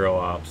the 0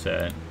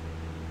 offset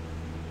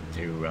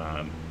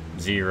to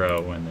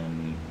 0, and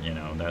then, you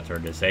know, that's our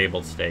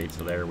disabled state.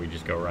 So there we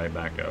just go right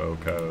back to O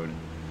code.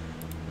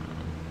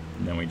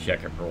 And then we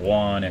check it for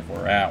 1. If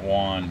we're at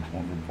 1,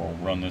 we'll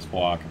run this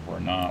block. If we're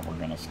not, we're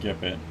going to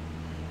skip it.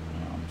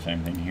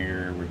 Same thing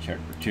here. We check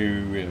for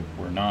 2. If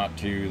we're not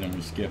 2, then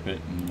we skip it,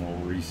 and we'll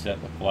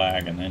reset the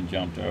flag and then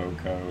jump to O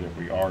code. If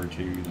we are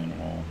 2, then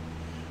we'll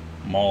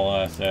mul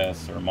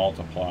SS or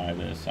multiply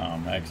this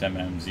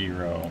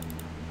XMM0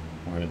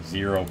 with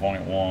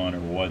 0.1 or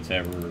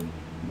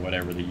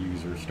whatever the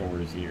user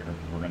stores here.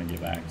 We're going to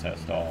give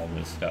access to all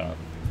this stuff.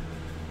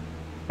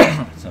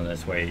 So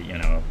this way, you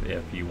know,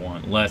 if you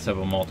want less of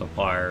a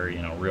multiplier,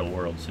 you know, real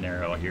world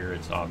scenario here,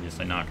 it's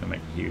obviously not going to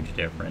make a huge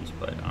difference.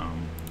 But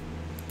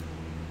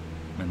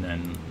and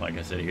then, like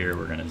I said here,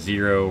 we're going to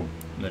 0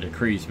 the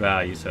decrease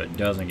value so it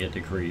doesn't get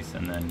decreased,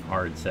 and then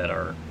hard set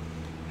our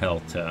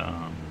health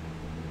to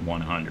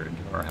 100,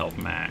 our health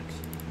max.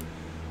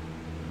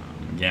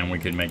 Again, we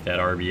could make that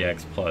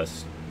RBX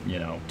plus, you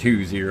know,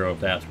 20 if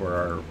that's where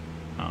our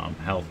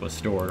health was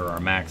stored, or our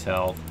max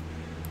health.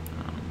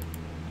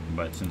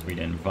 But since we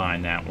didn't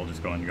find that, we'll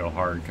just go and go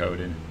hard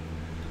coded.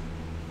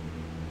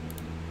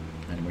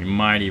 And we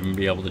might even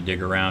be able to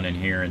dig around in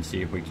here and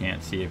see if we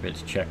can't see if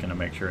it's checking to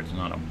make sure it's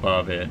not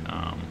above it.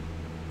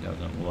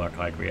 Doesn't look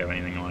like we have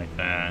anything like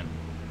that.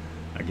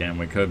 Again,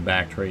 we could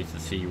backtrace to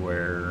see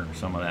where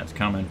some of that's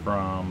coming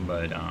from,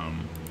 but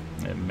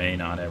it may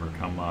not ever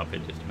come up.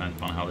 It just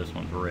depends on how this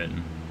one's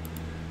written.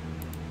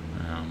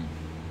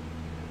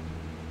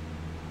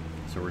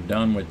 So we're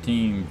done with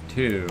team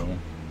 2,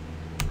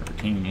 or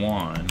team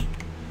 1.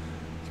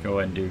 Let's go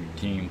ahead and do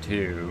team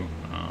 2.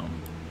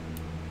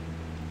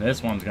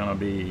 This one's going to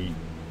be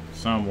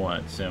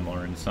somewhat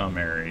similar in some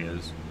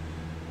areas,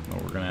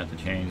 but we're going to have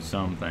to change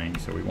some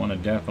things. So we want to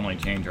definitely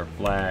change our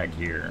flag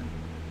here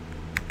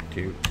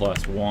to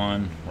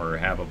 +1, or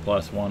have a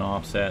 +1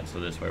 offset,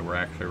 so this way we're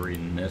actually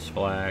reading this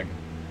flag.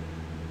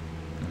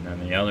 And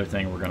then the other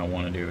thing we're going to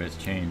want to do is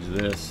change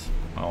this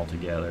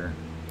altogether.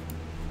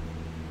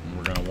 And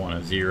we're going to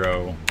want a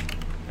 0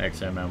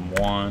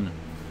 XMM1.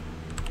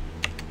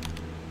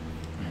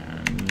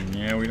 And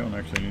yeah, we don't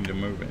actually need to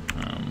move it.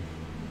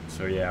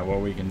 So yeah,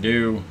 what we can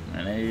do,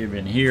 and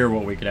even here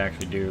what we could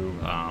actually do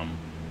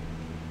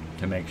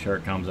to make sure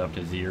it comes up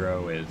to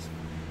 0 is,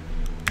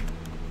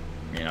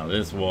 you know,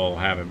 this will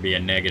have it be a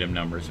negative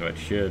number, so it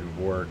should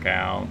work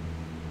out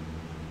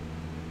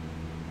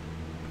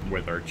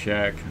with our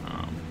check.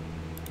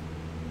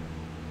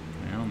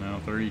 Well, now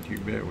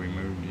 32-bit we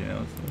moved. Yeah,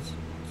 let's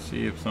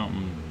see if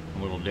something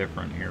a little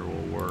different here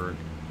will work.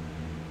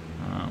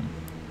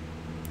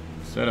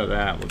 Instead of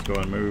that, let's go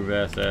and move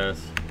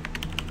SS.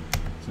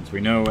 Since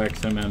we know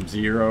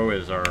XMM0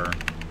 is our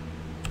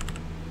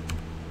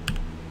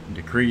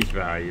decrease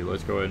value,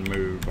 let's go ahead and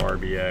move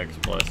RBX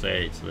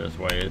 +8, so this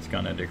way it's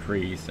going to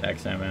decrease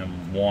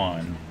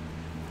XMM1,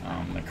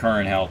 the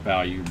current health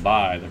value,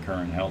 by the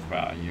current health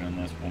value, and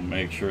this will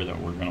make sure that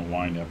we're going to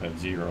wind up at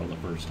 0 the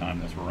first time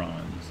this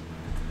runs.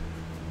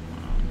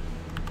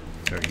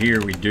 So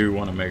here we do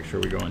want to make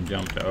sure we go and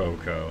jump to O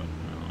code.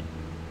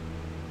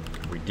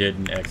 If we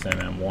didn't,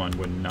 XMM1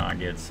 would not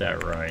get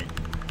set right.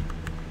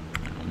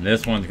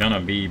 This one's going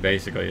to be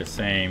basically the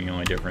same. The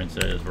only difference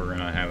is we're going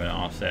to have an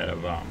offset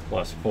of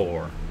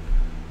 +4,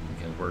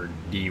 because we're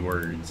D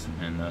words,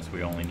 and thus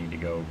we only need to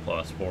go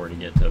 +4 to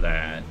get to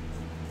that.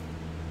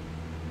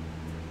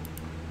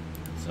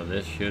 So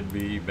this should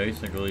be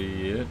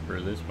basically it for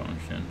this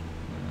function.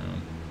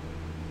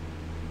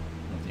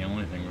 The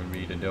only thing would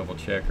be to double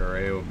check our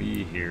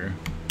AOB here.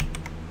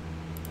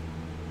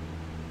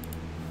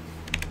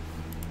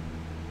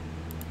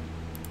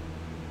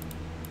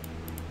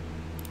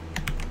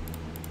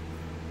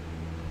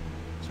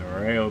 So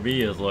our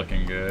AOB is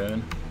looking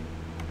good.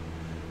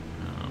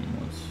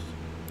 Let's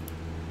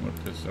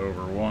look this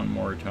over one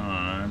more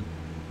time.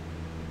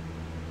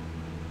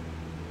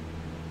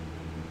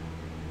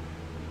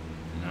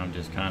 And I'm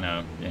just kind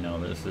of, you know,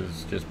 this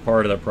is just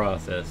part of the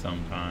process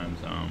sometimes.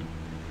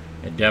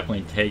 It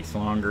definitely takes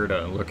longer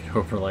to look it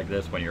over like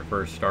this when you're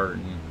first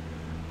starting.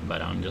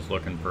 but I'm just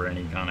looking for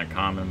any kind of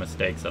common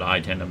mistakes that I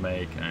tend to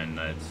make, and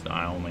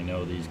I only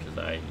know these because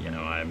I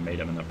made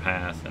them in the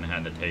past and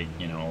had to take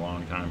a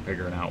long time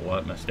figuring out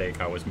what mistake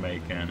I was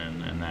making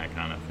and that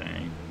kind of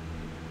thing.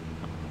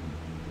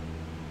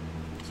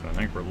 So I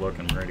think we're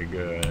looking pretty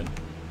good.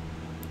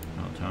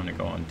 Now time to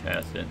go and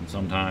test it, and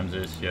sometimes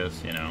it's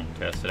just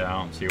test it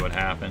out and see what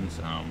happens.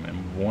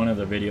 And one of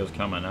the videos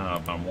coming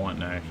up, I'm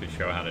wanting to actually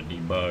show how to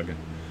debug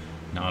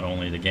not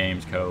only the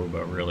game's code,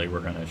 but really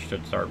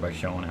should start by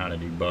showing how to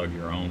debug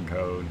your own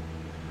code.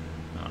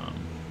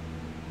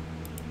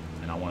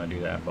 And I want to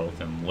do that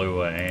both in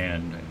Lua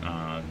and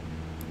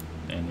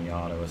in the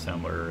auto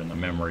assembler in the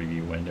memory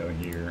view window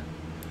here.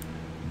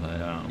 But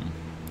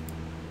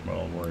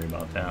we'll worry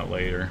about that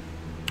later.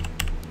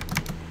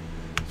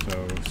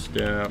 So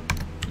step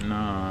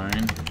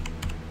 9.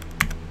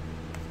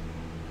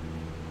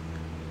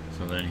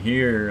 So then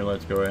here,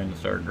 let's go ahead and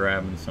start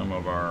grabbing some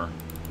of our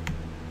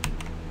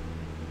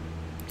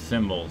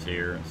symbols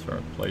here and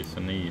start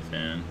placing these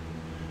in.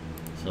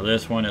 So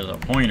this one is a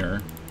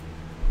pointer,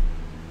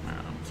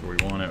 so we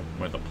want it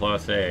with a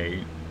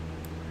 +8,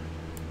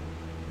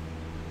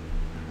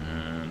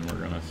 and we're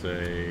gonna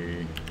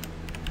say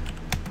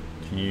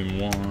team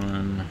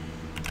 1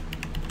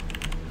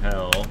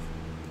 health.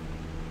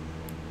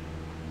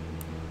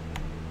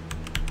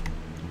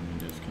 And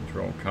just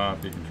control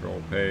copy,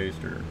 control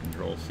paste, or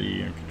control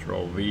C and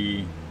control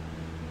V.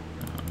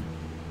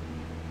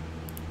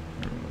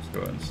 Go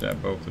ahead and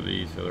set both of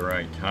these to the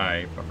right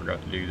type. I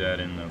forgot to do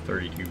that in the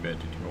 32-bit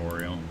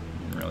tutorial.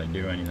 Didn't really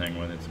do anything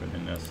with it, so it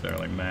didn't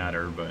necessarily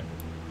matter, but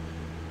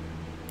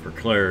for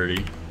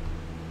clarity.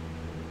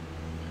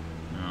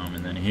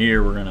 And then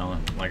here we're gonna,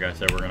 like I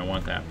said, we're gonna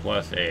want that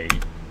 +8.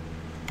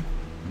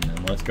 And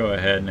then let's go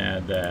ahead and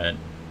add that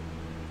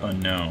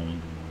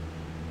unknown.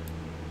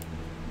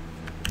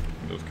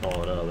 We'll just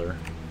call it other.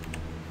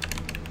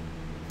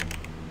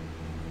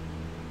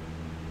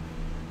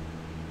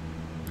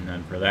 And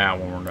then for that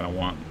one, we're going to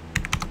want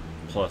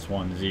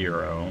 +1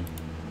 0.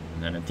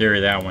 And then in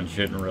theory, that one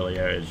shouldn't really,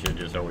 it should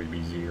just always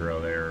be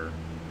 0 there.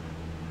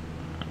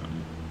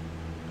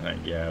 I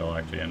think, yeah, it'll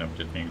actually end up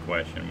just being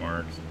question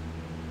marks.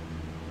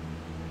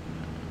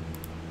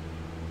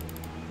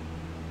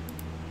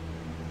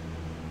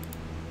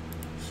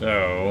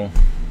 So,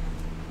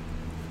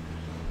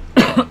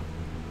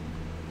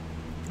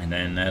 and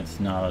then that's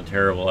not a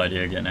terrible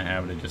idea, getting a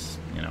habit of just,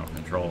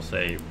 control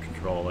save,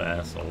 control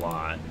S a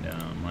lot.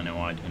 I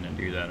know I tend to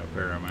do that a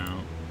fair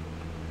amount.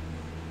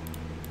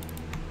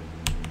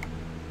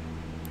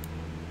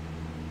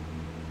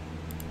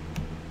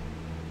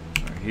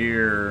 So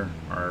here,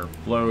 our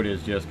float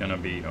is just going to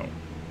be, oh,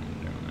 I'm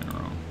doing that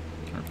wrong.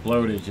 Our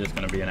float is just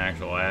going to be an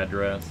actual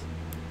address.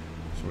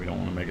 So we don't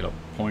want to make it a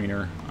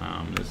pointer.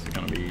 This is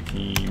going to be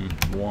team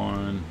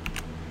 1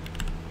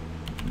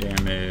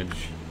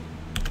 damage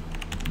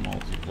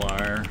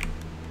multiplier.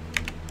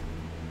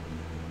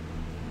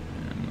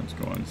 And let's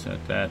go ahead and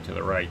set that to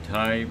the right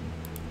type.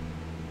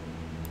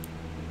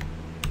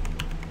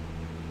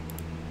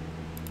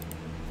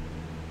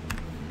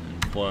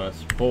 And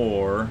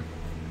 +4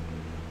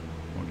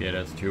 will get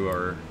us to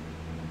our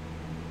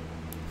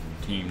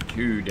team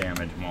 2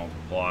 damage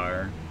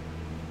multiplier.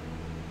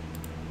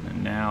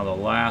 And now the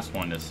last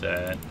one to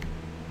set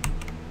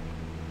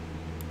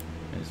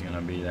is going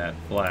to be that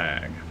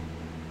flag.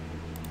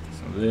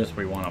 So this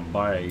we want to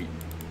byte.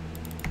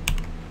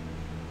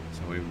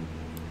 So we've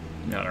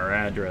got our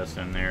address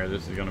in there.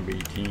 This is going to be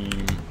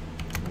team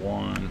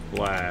 1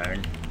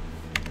 flag.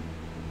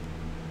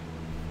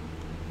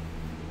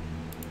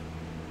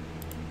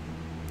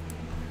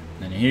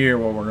 And here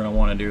what we're going to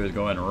want to do is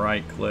go ahead and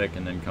right click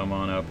and then come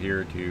on up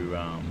here to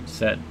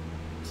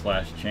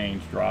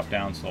set/change drop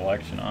down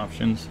selection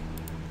options.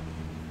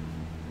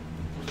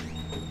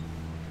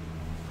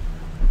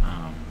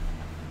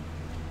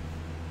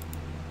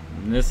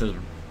 And this is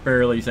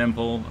fairly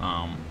simple.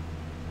 I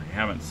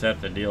haven't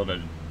set the deal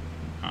to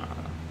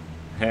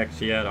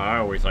hex yet. I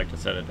always like to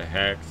set it to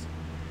hex,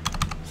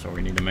 so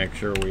we need to make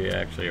sure we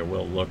actually, it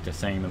will look the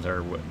same as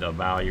the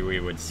value we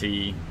would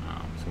see.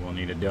 So we'll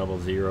need a double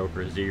 0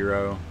 for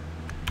 0.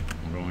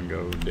 I'm going to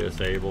go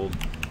disabled,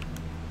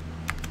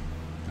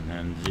 and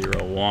then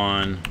 0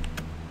 1,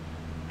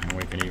 and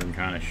we can even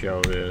kind of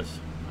show this.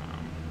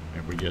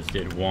 If we just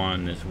did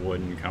 1, this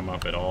wouldn't come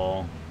up at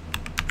all.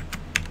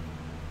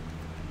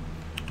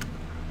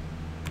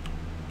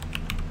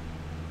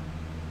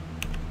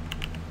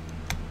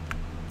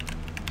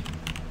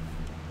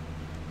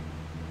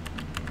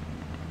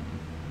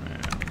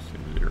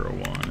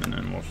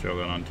 Show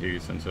that on 2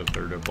 since it's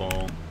their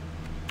default.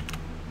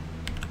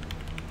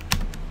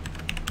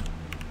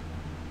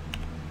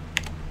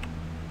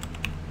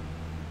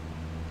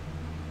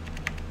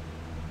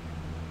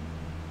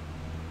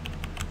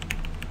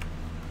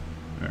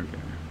 Okay,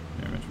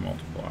 damage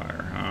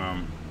multiplier.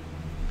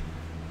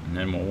 And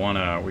then we'll want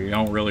to, we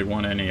don't really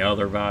want any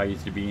other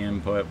values to be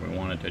input. We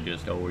want it to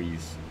just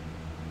always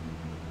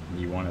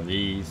be one of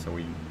these. So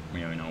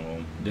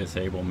we'll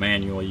disable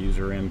manual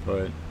user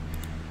input.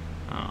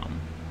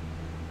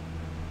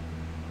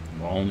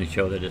 we'll only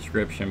show the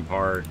description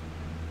part,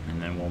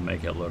 and then we'll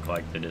make it look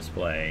like the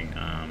display.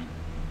 So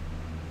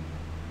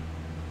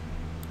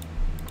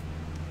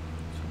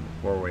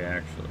before we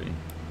actually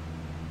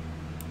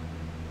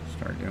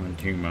start doing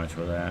too much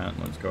with that,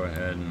 let's go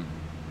ahead and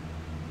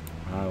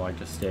I like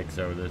to stick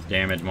so this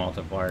damage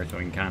multiplier so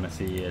we can kind of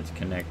see it's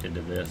connected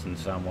to this in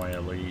some way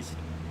at least.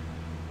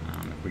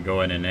 If we go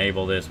ahead and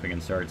enable this, we can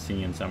start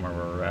seeing some of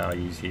our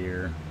values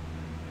here.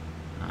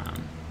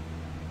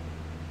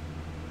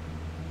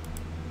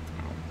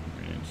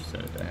 We didn't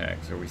set it to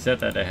hex. So we set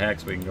that to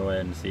hex, we can go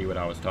ahead and see what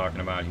I was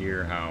talking about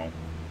here, how,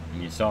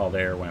 and you saw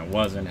there when it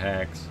wasn't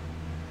hex,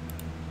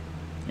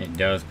 it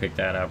does pick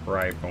that up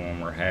right, but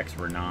when we're hex,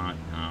 we're not.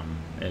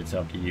 It's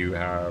up to you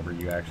however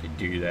you actually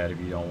do that. If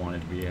you don't want it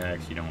to be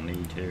hex, you don't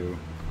need to.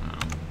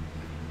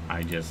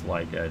 I just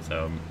like it.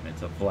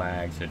 It's a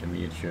flag, so to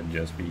me it should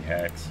just be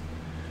hex.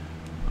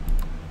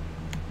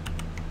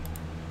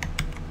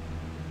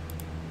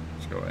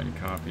 Let's go ahead and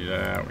copy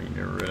that. We can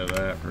get rid of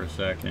that for a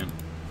second.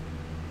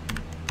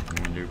 I'm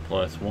going to do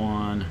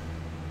 +1.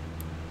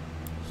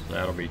 So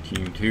that'll be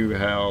team 2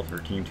 health, or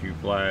team 2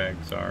 flag,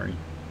 sorry.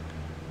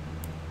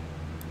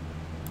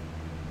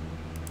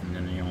 And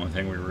then the only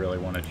thing we really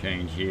want to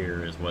change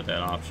here is what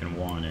that option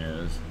 1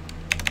 is.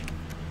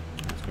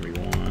 It's going to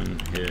be 1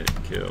 hit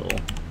kill.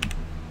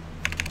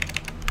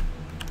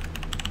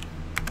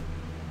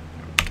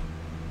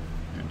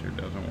 Enter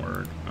doesn't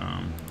work.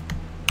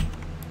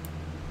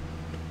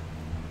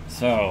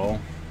 So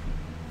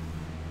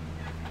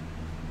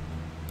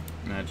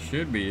that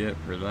should be it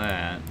for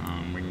that.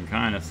 We can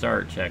kind of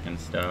start checking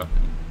stuff.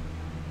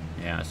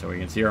 Yeah, so we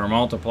can see our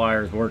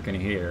multipliers working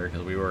here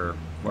because we were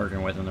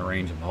working within the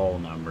range of whole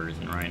numbers,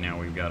 and right now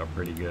we've got a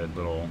pretty good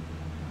little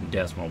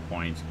decimal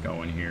points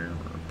going here,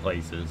 or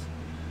places.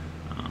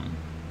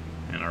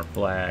 And our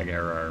flag,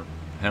 or our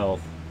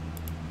health,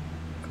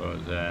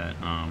 close that.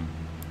 Our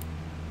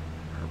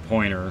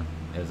pointer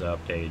is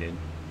updated.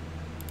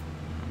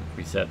 If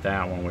we set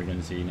that one, we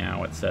can see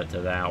now it's set to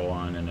that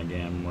one, and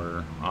again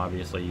we're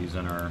obviously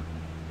using our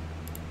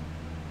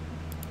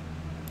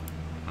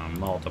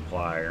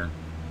multiplier.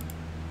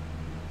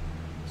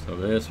 So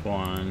this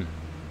one,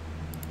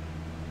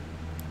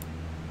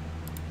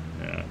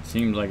 yeah, it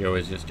seems like it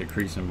was just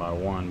decreasing by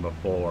 1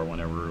 before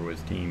whenever it was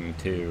team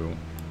 2.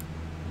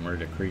 We're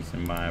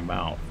decreasing by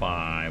about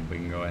 5. We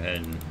can go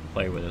ahead and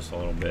play with this a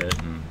little bit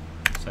and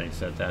say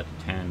set that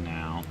to 10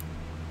 now.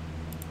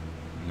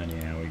 And then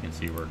yeah, we can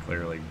see we're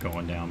clearly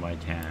going down by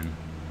 10.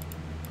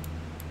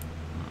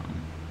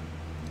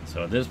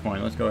 So at this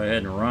point, let's go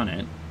ahead and run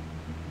it.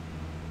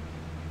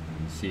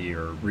 See,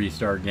 or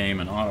restart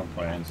game and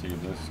autoplay and see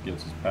if this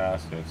gets us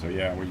past it. So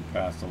yeah, we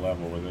passed the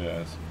level with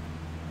this.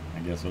 I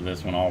guess with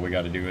this one all we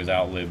got to do is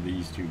outlive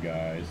these two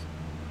guys.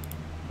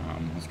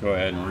 Let's go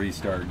ahead and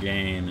restart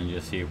game and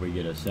just see if we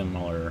get a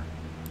similar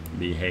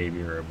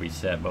behavior if we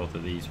set both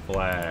of these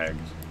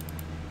flags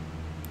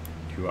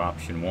to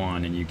option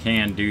 1. And you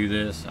can do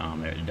this,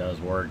 it does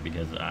work,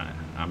 because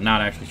I'm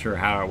not actually sure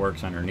how it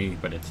works underneath,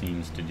 but it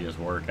seems to just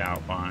work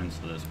out fine.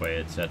 So this way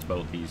it sets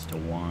both these to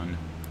 1.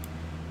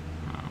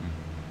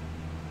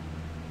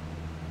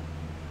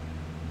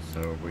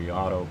 So if we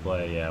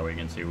autoplay, yeah, we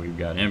can see we've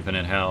got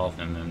infinite health,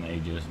 and then they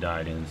just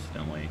died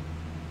instantly.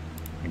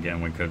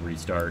 Again, we could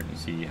restart and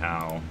see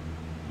how,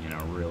 you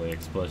know, really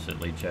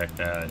explicitly check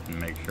that and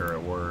make sure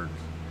it works.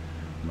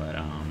 But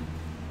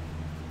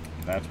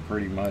that's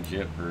pretty much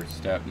it for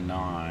step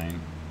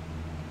 9.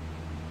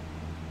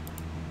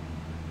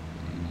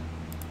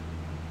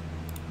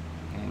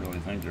 I don't really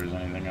think there's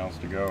anything else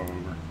to go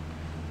over.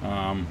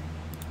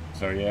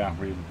 So yeah,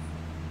 we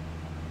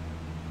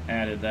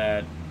added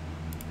that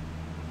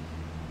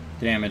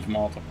damage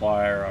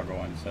multiplier. I'll go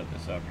ahead and set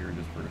this up here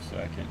just for a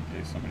second in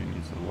case somebody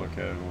needs to look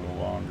at it a little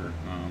longer.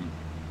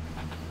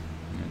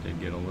 It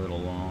did get a little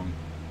long.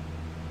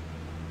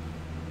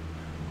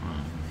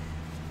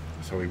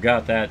 So we've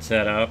got that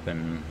set up,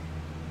 and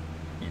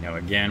you know,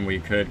 again, we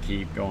could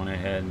keep going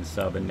ahead and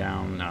subbing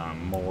down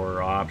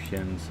more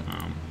options.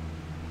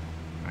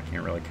 I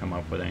can't really come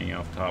up with any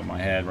off the top of my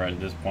head right at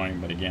this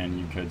point, but again,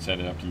 you could set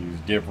it up to use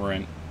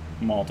different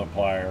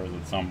multipliers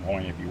at some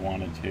point if you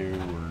wanted to,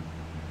 or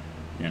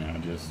you know,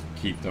 just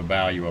keep the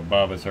value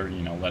above a certain,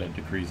 you know, let it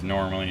decrease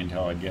normally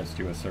until it gets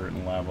to a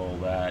certain level.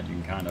 That you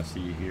can kind of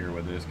see here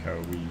with this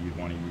code. You'd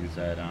want to use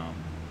that.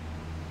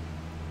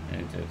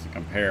 It's a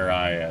compare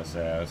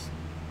ISS.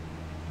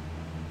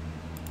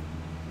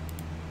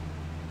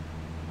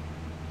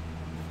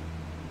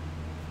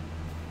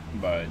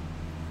 But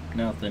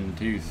nothing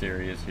too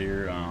serious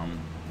here.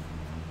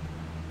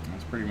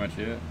 That's pretty much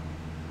it.